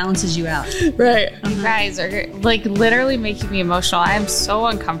good. It balances you out. Right. You guys are literally making me emotional. I am so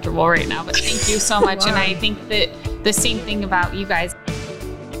uncomfortable right now, but thank you so much. And I think that the same thing about you guys.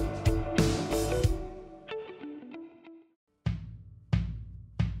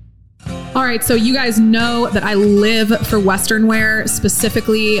 All right, so you guys know that I live for Western wear,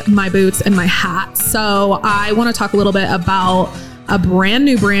 specifically my boots and my hats. So I want to talk a little bit about a brand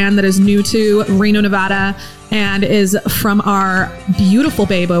new brand that is new to Reno, Nevada, and is from our beautiful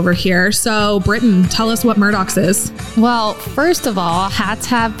babe over here. So Britton, tell us what Murdoch's is. Well, first of all, hats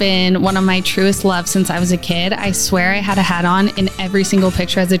have been one of my truest loves since I was a kid. I swear I had a hat on in every single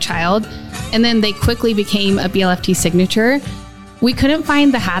picture as a child. And then they quickly became a BLFT signature. We couldn't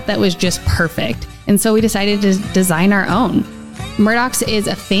find the hat that was just perfect. And so we decided to design our own. Murdoch's is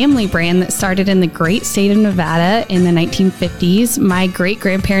a family brand that started in the great state of Nevada in the 1950s. My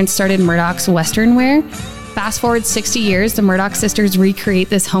great-grandparents started Murdoch's Western wear. Fast forward 60 years, the Murdoch sisters recreate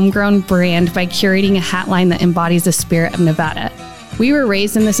this homegrown brand by curating a hat line that embodies the spirit of Nevada. We were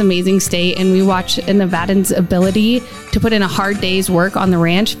raised in this amazing state, and we watch a Nevadan's ability to put in a hard day's work on the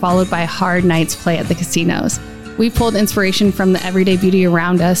ranch, followed by a hard night's play at the casinos. We pulled inspiration from the everyday beauty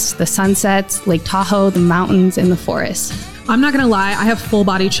around us, the sunsets, Lake Tahoe, the mountains, and the forest. I'm not going to lie, I have full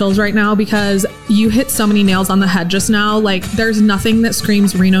body chills right now because you hit so many nails on the head just now. Like, there's nothing that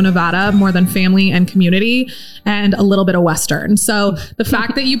screams Reno, Nevada more than family and community and a little bit of Western. So the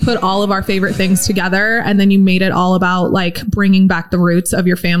fact that you put all of our favorite things together and then you made it all about bringing back the roots of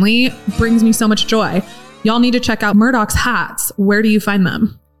your family brings me so much joy. Y'all need to check out Murdoch's hats. Where do you find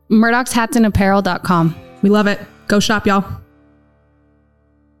them? MurdochsHatsandApparel.com. We love it. Go shop, y'all.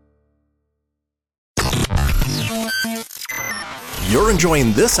 You're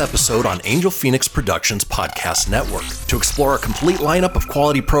enjoying this episode on Angel Phoenix Productions Podcast Network. To explore a complete lineup of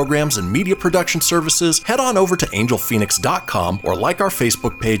quality programs and media production services, head on over to angelphoenix.com or like our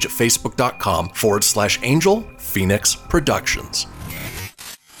Facebook page at facebook.com/Angel Phoenix Productions.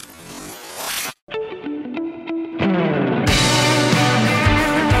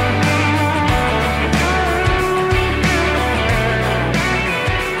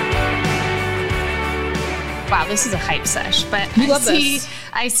 Wow, this is a hype sesh, but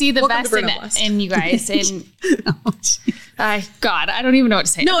I see the Welcome best in you guys. And God, I don't even know what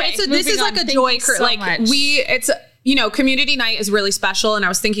to say. No, okay, this is like a joy. Community night is really special. And I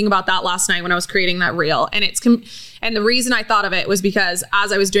was thinking about that last night when I was creating that reel. And and the reason I thought of it was because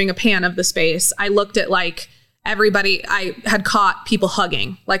as I was doing a pan of the space, I looked at everybody. I had caught people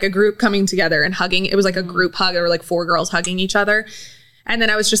hugging, like a group coming together and hugging. It was like a group hug. There were 4 girls hugging each other. And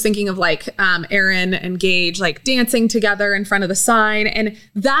then I was just thinking of Aaron and Gage dancing together in front of the sign. And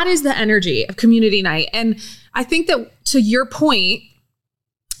that is the energy of community night. And I think that to your point,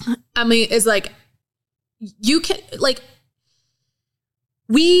 Emmy, is you can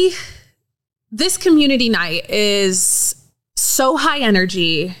this community night is so high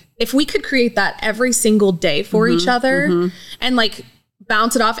energy. If we could create that every single day for each other and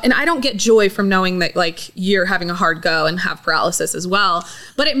bounce it off. And I don't get joy from knowing that like you're having a hard go and have paralysis as well,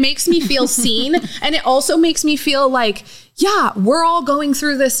 but it makes me feel seen. And it also makes me feel like, yeah, we're all going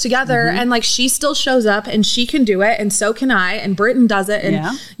through this together. And like, she still shows up and she can do it. And so can I, and Britton does it.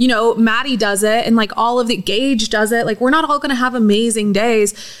 And, you know, Maddie does it. And like all of the Gage does it. Like, we're not all going to have amazing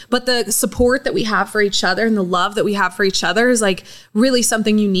days, but the support that we have for each other and the love that we have for each other is like really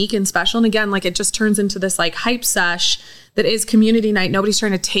something unique and special. And again, like it just turns into this like hype sesh that is community night. Nobody's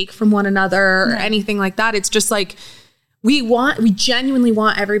trying to take from one another or anything like that. It's just like, we genuinely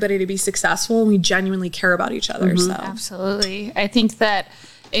want everybody to be successful, and we genuinely care about each other. So absolutely. I think that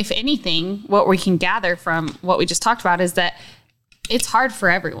if anything, what we can gather from what we just talked about is that it's hard for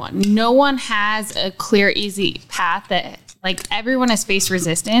everyone. No one has a clear, easy path. That like everyone has faced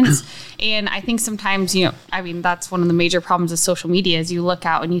resistance. And I think sometimes, you know, I mean, that's one of the major problems of social media is you look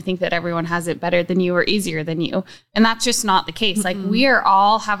out and you think that everyone has it better than you or easier than you. And that's just not the case. Like we are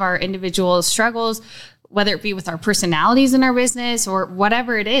all have our individual struggles, whether it be with our personalities in our business or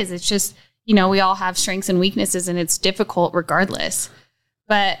whatever it is. It's just, you know, we all have strengths and weaknesses and it's difficult regardless.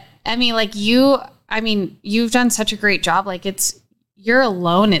 But Emmy, like you've done such a great job. Like you're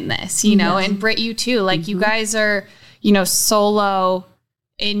alone in this, you know, and Britt, you too, like you guys are, you know, solo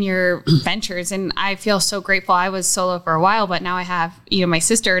in your ventures. And I feel so grateful. I was solo for a while, but now I have, you know, my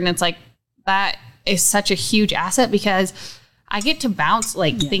sister, and it's like, that is such a huge asset because I get to bounce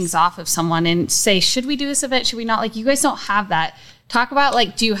like things off of someone and say, should we do this event? Should we not? Like, you guys don't have that. Talk about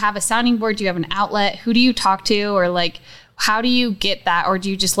like, do you have a sounding board? Do you have an outlet? Who do you talk to? Or like, how do you get that? Or do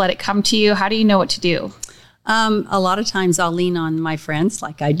you just let it come to you? How do you know what to do? A lot of times I'll lean on my friends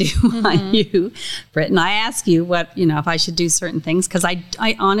like I do on you, Britt, and I ask you what, you know, if I should do certain things. Cause I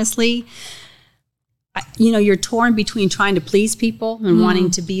honestly, you know, you're torn between trying to please people and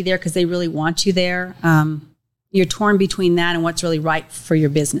wanting to be there cause they really want you there. You're torn between that and what's really right for your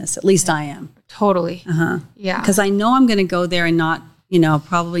business. At least I am. Totally. Yeah. Because I know I'm going to go there and not, you know,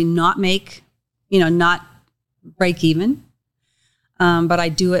 probably not make, you know, not break even. But I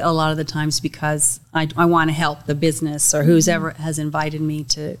do it a lot of the times because I want to help the business or who's ever has invited me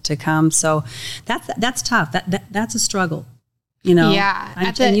to come. So that's tough. That's a struggle, you know.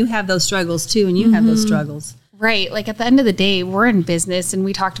 Yeah. And you have those struggles too, and you have those struggles. Right. Like at the end of the day, we're in business, and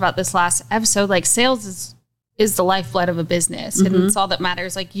we talked about this last episode. Like sales is the lifeblood of a business, and it's all that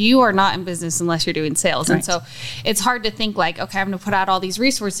matters. Like you are not in business unless you're doing sales. Right. And so it's hard to think like, okay, I'm going to put out all these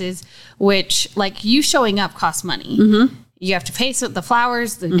resources, which like you showing up costs money. You have to pay the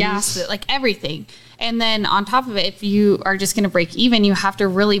flowers, the gas, like everything. And then on top of it, if you are just going to break even, you have to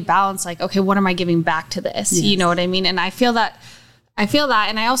really balance like, okay, what am I giving back to this? Yes. You know what I mean? And I feel that.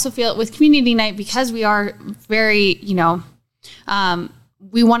 And I also feel it with community night because we are very, you know,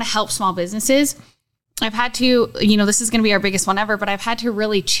 we want to help small businesses. I've had to, you know, this is going to be our biggest one ever, but I've had to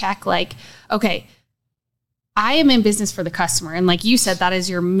really check like, okay, I am in business for the customer. And like you said, that is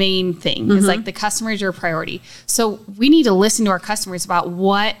your main thing is like the customer is your priority. So we need to listen to our customers about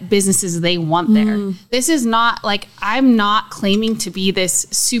what businesses they want there. This is not like, I'm not claiming to be this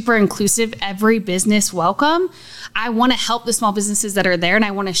super inclusive, every business welcome. I want to help the small businesses that are there. And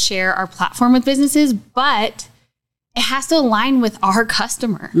I want to share our platform with businesses, but it has to align with our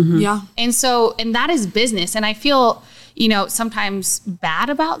customer. Yeah. And so, and that is business. And I feel, you know, sometimes bad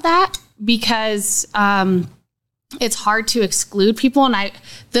about that because, it's hard to exclude people. And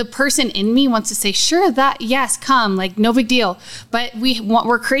the person in me wants to say, sure, that, yes, come, like no big deal. But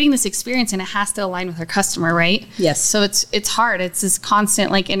we're creating this experience and it has to align with our customer, right? Yes. So it's hard. It's this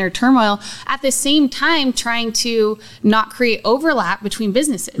constant like inner turmoil at the same time, trying to not create overlap between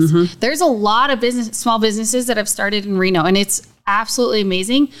businesses. There's a lot of small businesses that have started in Reno, and it's absolutely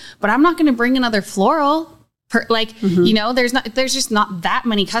amazing, but I'm not going to bring another floral. You know, there's just not that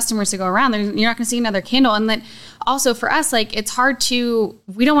many customers to go around. You're not going to see another candle. And then also for us, like it's hard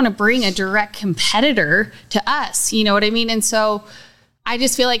we don't want to bring a direct competitor to us. You know what I mean? And so I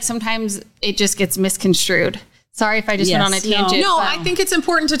just feel like sometimes it just gets misconstrued. Sorry if I just went on a tangent. No, I think it's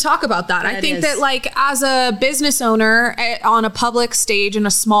important to talk about that. I think that like as a business owner on a public stage in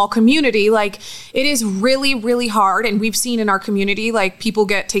a small community, like it is really, really hard. And we've seen in our community, like people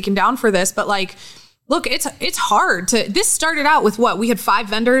get taken down for this, but like, look, it's hard this started out with what? We had 5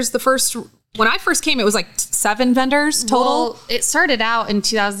 vendors. When I first came, it was like 7 vendors total. Well, it started out in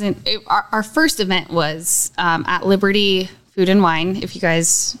 2000. Our first event was at Liberty Food and Wine, if you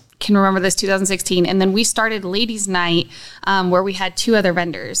guys can remember this, 2016. And then we started Ladies Night where we had 2 other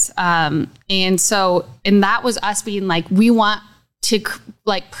vendors. And that was us being like, we want to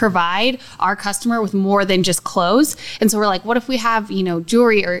provide our customer with more than just clothes. And so we're like, what if we have,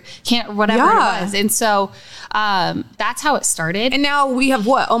 jewelry or whatever it was. And so that's how it started. And now we have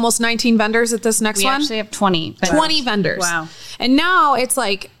almost 19 vendors at this next one? We actually have 20. 20 vendors. Wow. And now it's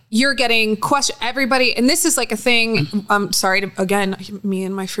like, you're getting everybody, and this is like a thing, I'm sorry to, again, me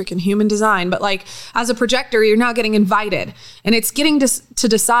and my freaking human design, but like as a projector, you're now getting invited, and it's getting to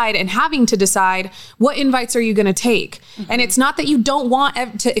decide and having to decide what invites are you going to take. And it's not that you don't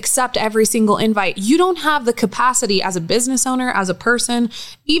want to accept every single invite. You don't have the capacity as a business owner, as a person,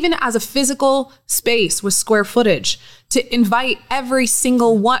 even as a physical space with square footage, to invite every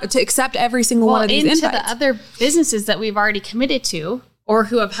single one, to accept every single one of these invites. Into the other businesses that we've already committed to, or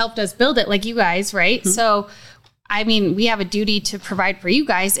who have helped us build it, like you guys, right? Mm-hmm. So, I mean, we have a duty to provide for you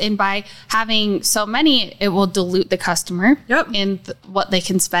guys. And by having so many, it will dilute the customer in what they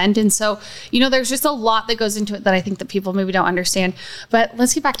can spend. And so, there's just a lot that goes into it that I think that people maybe don't understand. But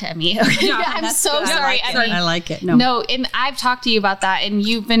let's get back to Emmy. Okay? Yeah, I'm so good. Sorry, Emmy. I like it. No, and I've talked to you about that, and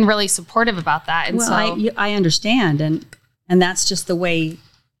you've been really supportive about that. And I understand. And that's just the way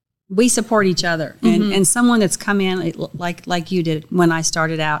we support each other. And someone that's come in like you did when I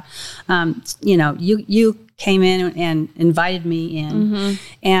started out, you came in and invited me in,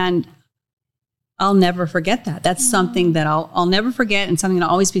 and I'll never forget that. That's something that I'll never forget, and something I'll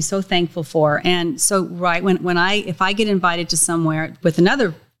always be so thankful for. And so, if I get invited to somewhere with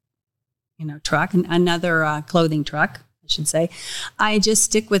another, truck, another clothing truck, I should say, I just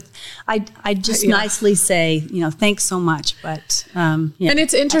stick with, I just nicely say, thanks so much. But, And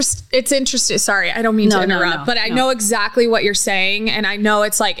it's interesting. Sorry, I don't mean to interrupt, but I know exactly what you're saying. And I know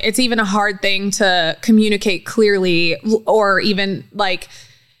it's like, it's even a hard thing to communicate clearly, or even like,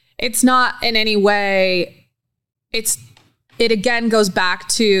 it's not in any way, it again goes back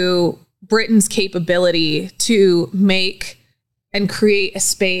to Britain's capability to make and create a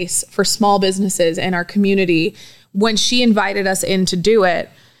space for small businesses in our community. When she invited us in to do it,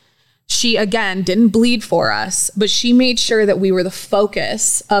 she, again, didn't bleed for us, but she made sure that we were the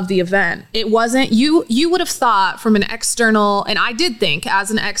focus of the event. It wasn't, you would have thought from an external, and I did think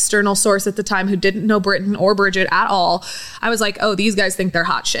as an external source at the time who didn't know Britton or Bridget at all, I was like, oh, these guys think they're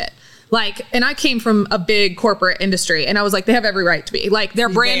hot shit. Like, and I came from a big corporate industry, and I was like, they have every right to be. Like, their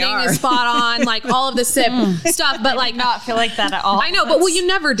branding is spot on, like all of the SIP stuff, but like, not feel like that at all. I know, but you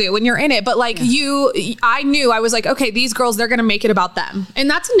never do when you're in it. But like I knew, I was like, okay, these girls, they're going to make it about them. And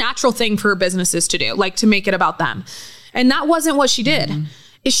that's a natural thing for businesses to do, like to make it about them. And that wasn't what she did.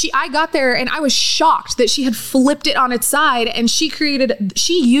 I got there and I was shocked that she had flipped it on its side, and she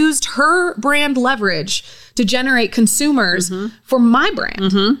used her brand leverage to generate consumers for my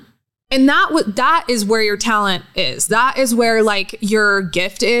brand. And that is where your talent is. That is where like your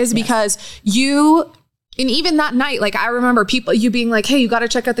gift is, because and even that night, like I remember you being like, hey, you got to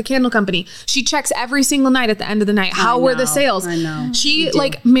check out the candle company. She checks every single night at the end of the night. How were the sales? I know. She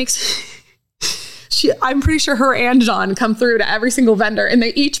like makes... I'm pretty sure her and John come through to every single vendor, and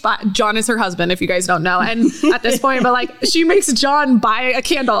they each buy. John is her husband, if you guys don't know. And at this point, but like she makes John buy a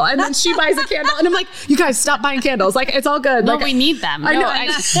candle, and then she buys a candle, and I'm like, you guys stop buying candles. Like it's all good. Well, like, we need them. I know.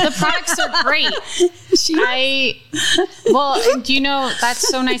 The products are great. That's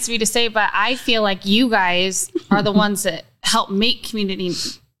so nice of you to say, but I feel like you guys are the ones that help make community,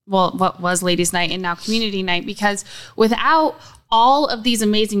 what was Ladies Night and now Community Night, because without all of these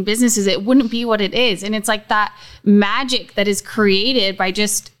amazing businesses, it wouldn't be what it is. And it's like that magic that is created by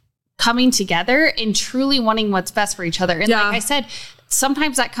just coming together and truly wanting what's best for each other. And like I said,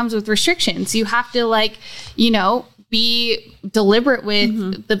 sometimes that comes with restrictions. You have to be deliberate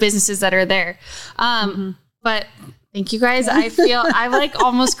with the businesses that are there. But thank you guys. I feel, I like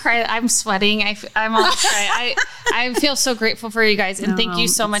almost cried. I'm sweating. I'm almost crying. I feel so grateful for you guys. And thank you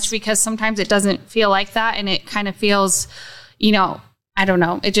so much, because sometimes it doesn't feel like that. And it kind of feels, I don't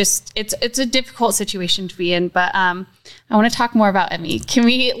know. It's a difficult situation to be in, but I want to talk more about Emmy. Can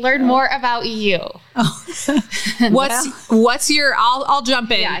we learn more about you? What's your, I'll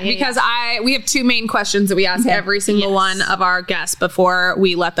jump in because we have two main questions that we ask every single one of our guests before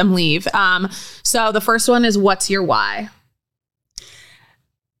we let them leave. So the first one is, what's your why?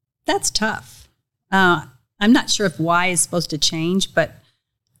 That's tough. I'm not sure if why is supposed to change, but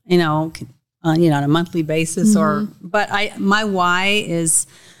on a monthly basis but my why is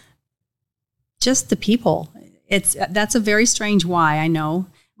just the people. That's a very strange why, I know.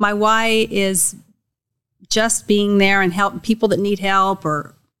 My why is just being there and helping people that need help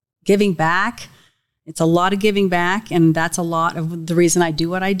or giving back. It's a lot of giving back, and that's a lot of the reason I do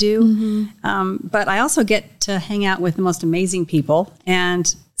what I do. But I also get to hang out with the most amazing people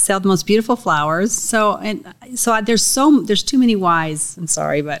and sell the most beautiful flowers. So there's too many whys. I'm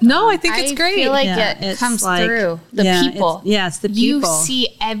sorry, but No, I think it's great. I feel like it comes through the people. It's the people. You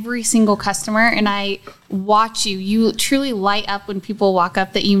see every single customer, and I watch you. You truly light up when people walk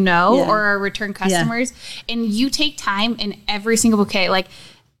up that or are return customers, and you take time in every single bouquet. Like,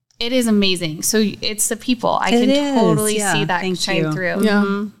 it is amazing. So it's the people. I can totally see that shine through.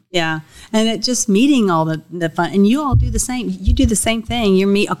 Yeah. Yeah. And it just meeting all the fun, and you all do the same. You do the same thing.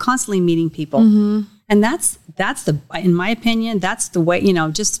 You're constantly meeting people. And that's in my opinion, that's the way,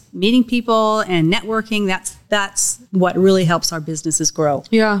 just meeting people and networking. That's what really helps our businesses grow.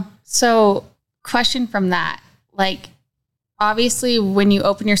 Yeah. So question from that, like, obviously when you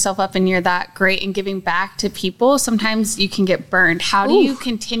open yourself up and you're that great in giving back to people, sometimes you can get burned. How do you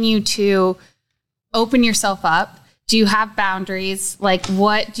continue to open yourself up? Do you have boundaries? Like,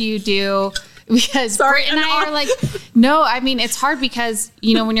 what do you do? Because Britt and I are like, no, I mean, it's hard because,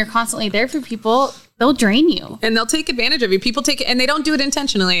 when you're constantly there for people, they'll drain you. And they'll take advantage of you. People take it, and they don't do it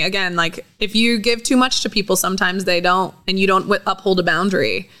intentionally. Again, like, if you give too much to people, sometimes they don't, and you don't uphold a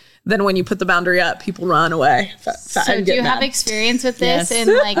boundary. Then when you put the boundary up, people run away. So do you have experience with this? Yes.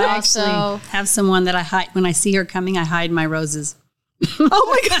 And like, I also actually have someone that I hide. When I see her coming, I hide my roses. Oh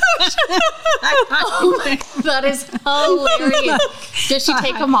my gosh. that is hilarious. Does she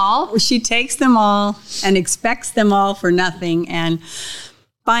take them all? She takes them all and expects them all for nothing. And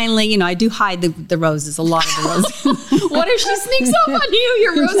finally, I do hide the roses, a lot of the roses. What if she sneaks up on you?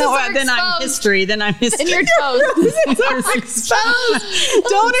 Your roses are exposed. Then I'm history. And your toes. Are exposed.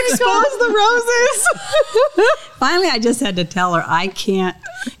 Don't expose the roses. Finally, I just had to tell her, I can't,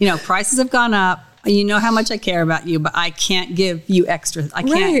 prices have gone up. You know how much I care about you, but I can't give you extra. I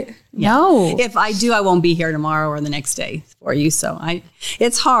can't. Right. No. If I do, I won't be here tomorrow or the next day for you. So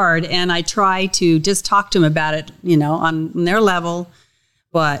it's hard. And I try to just talk to them about it, on their level.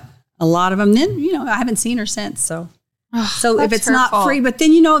 But a lot of them, then, I haven't seen her since. So if it's not free, but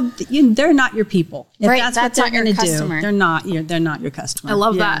then, they're not your people. If right. That's what they're going to do. Customer. They're not your customer. I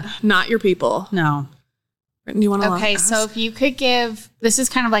love that. Not your people. No. Do you want to Okay, so if you could give, this is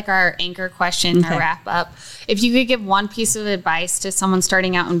kind of like our anchor question to wrap up. If you could give one piece of advice to someone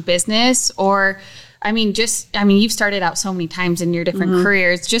starting out in business, or, you've started out so many times in your different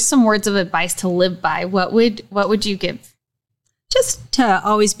careers, just some words of advice to live by, what would you give? Just to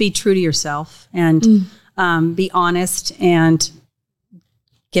always be true to yourself and be honest and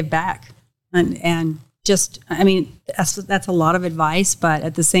give back. And just, that's a lot of advice, but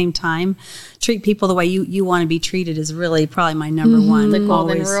at the same time, treat people the way you want to be treated is really probably my number one. The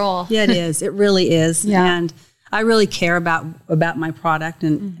golden rule. Yeah, it is. It really is. Yeah. And I really care about my product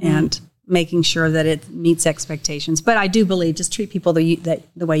and making sure that it meets expectations. But I do believe just treat people the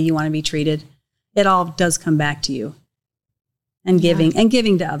way you want to be treated. It all does come back to you. And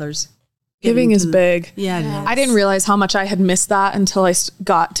giving to others. Giving is big. Yeah, it is. I didn't realize how much I had missed that until I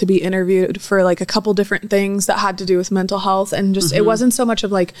got to be interviewed for like a couple different things that had to do with mental health. And just, it wasn't so much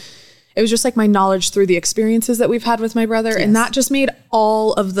of like, it was just like my knowledge through the experiences that we've had with my brother. Yes. And that just made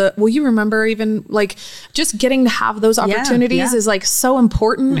all of you remember even like just getting to have those opportunities is like so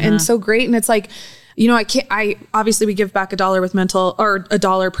important and so great. And it's like, obviously we give back $1 with mental or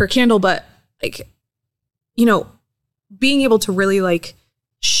 $1 per candle, but like, being able to really like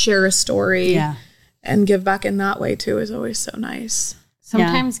share a story and give back in that way too is always so nice.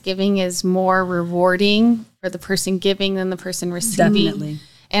 Sometimes giving is more rewarding for the person giving than the person receiving. Definitely.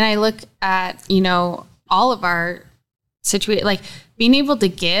 And I look at, all of our situation, like being able to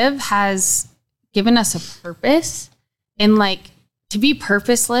give has given us a purpose, and like to be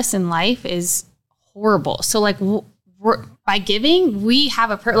purposeless in life is horrible. So like by giving, we have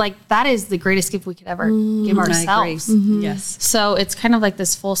that is the greatest gift we could ever give ourselves. Yes. So it's kind of like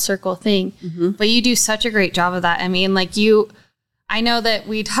this full circle thing, but you do such a great job of that. I mean, like I know that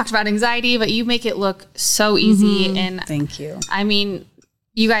we talked about anxiety, but you make it look so easy. And thank you. I mean,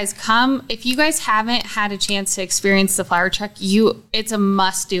 you guys if you guys haven't had a chance to experience the flower truck, it's a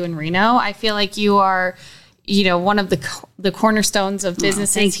must do in Reno. I feel like you are, one of the cornerstones of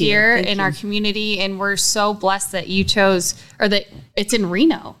businesses here in our community. And we're so blessed that you chose, or that it's in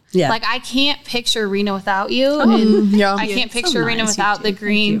Reno. Yeah. Like I can't picture Reno without you. And I can't picture Reno without the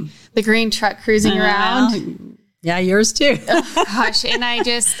green truck cruising around. Yeah, yours too. Gosh. And I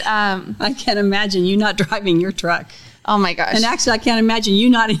just, I can't imagine you not driving your truck. Oh my gosh. And actually I can't imagine you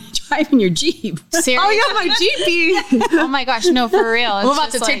not driving your Jeep. Seriously? Oh, yeah, my Jeepy. Oh my gosh, no, for real. I'm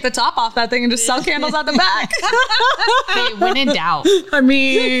about to take the top off that thing and just sell candles out the back. Hey, when in doubt. I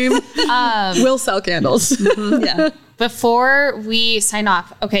mean, we'll sell candles. Yeah. Before we sign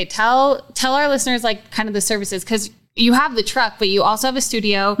off, okay, tell our listeners like kind of the services, because you have the truck, but you also have a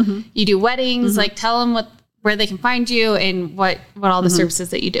studio. You do weddings. Like, tell them where they can find you and what all the services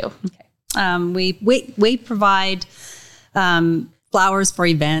that you do. Okay. We provide flowers for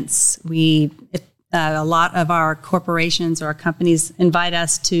events. A lot of our corporations or our companies invite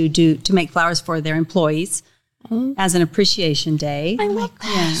us to make flowers for their employees as an appreciation day. I love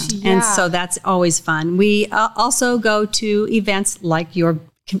that. Yeah. And so that's always fun. We also go to events like your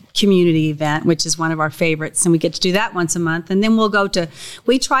community event, which is one of our favorites, and we get to do that once a month. And then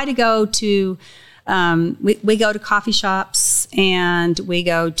we try to go to we go to coffee shops, and we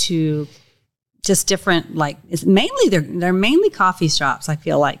go to just different, like, they're mainly coffee shops, I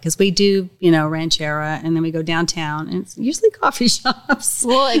feel like, because we do, Ranchera, and then we go downtown, and it's usually coffee shops.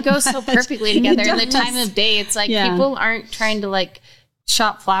 Well, it goes so perfectly together. And the time of day, it's like people aren't trying to like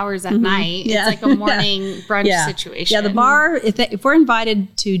shop flowers at night. Yeah. It's like a morning brunch situation. Yeah, the bar, if we're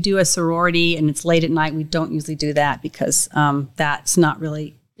invited to do a sorority and it's late at night, we don't usually do that because that's not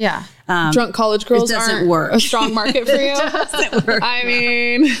really... Yeah. Drunk college girls doesn't aren't work. a strong market for you. doesn't work. I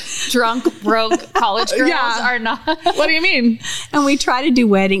mean, Drunk, broke college girls are not. What do you mean? And we try to do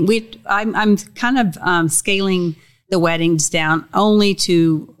wedding. I'm kind of scaling the weddings down only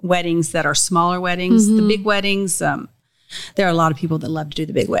to weddings that are smaller weddings. The big weddings, there are a lot of people that love to do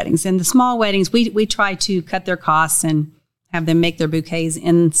the big weddings. And the small weddings, we try to cut their costs and have them make their bouquets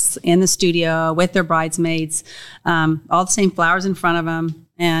in the studio with their bridesmaids, all the same flowers in front of them.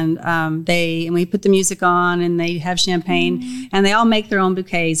 And we put the music on, and they have champagne, and they all make their own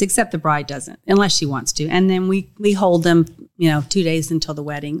bouquets, except the bride doesn't, unless she wants to. And then we hold them, 2 days until the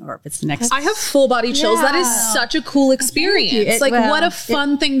wedding, or if it's the next. I have full body chills. That is such a cool experience. What a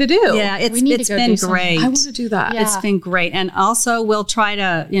fun thing to do. Yeah, it's been great. I want to do that. It's been great. And also we'll try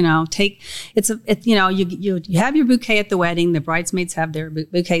to, you have your bouquet at the wedding. The bridesmaids have their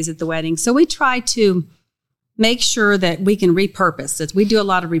bouquets at the wedding. So we try to make sure that we can repurpose it. We do a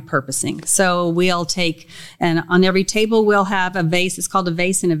lot of repurposing. So we'll take, and on every table we'll have a vase. It's called a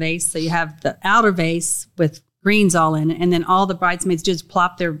vase in a vase. So you have the outer vase with greens all in it, and then all the bridesmaids just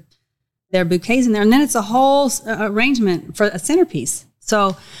plop their bouquets in there, and then it's a whole arrangement for a centerpiece.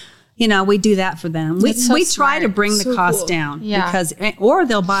 So, we do that for them. We try to bring the cost down because, or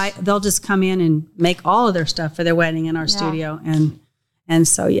they'll just come in and make all of their stuff for their wedding in our studio, and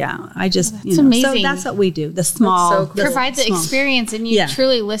so I just amazing. So that's what we do. The small provide the experience, and you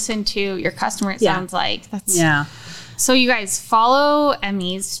truly listen to your customer. It sounds like that's So you guys follow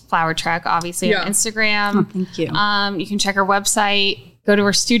Emmy's Flower Truck, obviously, on Instagram. Oh, thank you. You can check her website, go to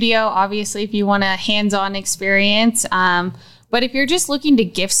her studio, obviously, if you want a hands-on experience. But if you're just looking to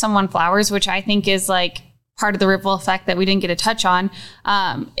gift someone flowers, which I think is like part of the ripple effect that we didn't get to touch on,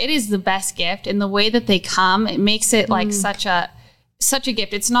 it is the best gift. And the way that they come, it makes it like such a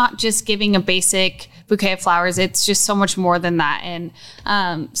gift. It's not just giving a basic bouquet of flowers. It's just so much more than that. And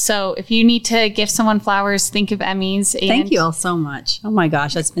so if you need to gift someone flowers, think of Emmy's. And thank you all so much. Oh my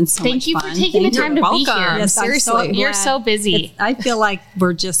gosh, that's been so much fun. Thank you for taking the time to be here. Yes, seriously, you're so busy. I feel like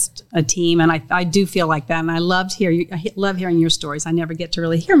we're just a team, and I do feel like that. And I love hearing your stories. I never get to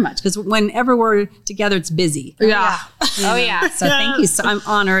really hear much because whenever we're together, it's busy. Yeah. Oh yeah. So thank you. So I'm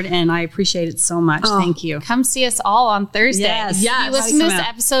honored, and I appreciate it so much. Thank you. Come see us all on Thursday. Yes. If you listen to this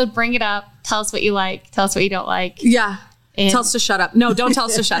episode, bring it up. Tell us what you like. Tell us what you don't like. Yeah. Tell us to shut up. No, don't tell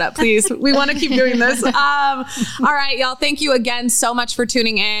us to shut up, please. We want to keep doing this. All right, y'all. Thank you again so much for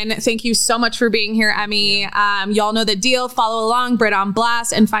tuning in. Thank you so much for being here, Emmy. Y'all know the deal. Follow along, Brit on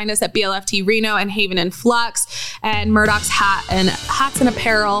Blast, and find us at BLFT Reno and Haven and Flux and Murdoch's Hats and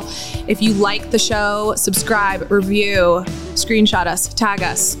Apparel. If you like the show, subscribe, review, screenshot us, tag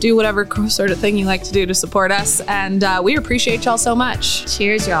us, do whatever sort of thing you like to do to support us. And we appreciate y'all so much.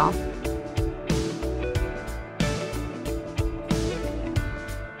 Cheers, y'all.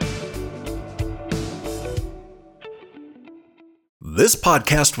 This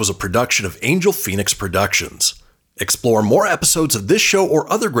podcast was a production of Angel Phoenix Productions. Explore more episodes of this show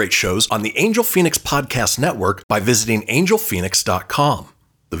or other great shows on the Angel Phoenix Podcast Network by visiting angelphoenix.com.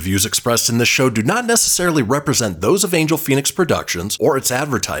 The views expressed in this show do not necessarily represent those of Angel Phoenix Productions or its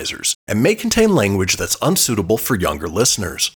advertisers and may contain language that's unsuitable for younger listeners.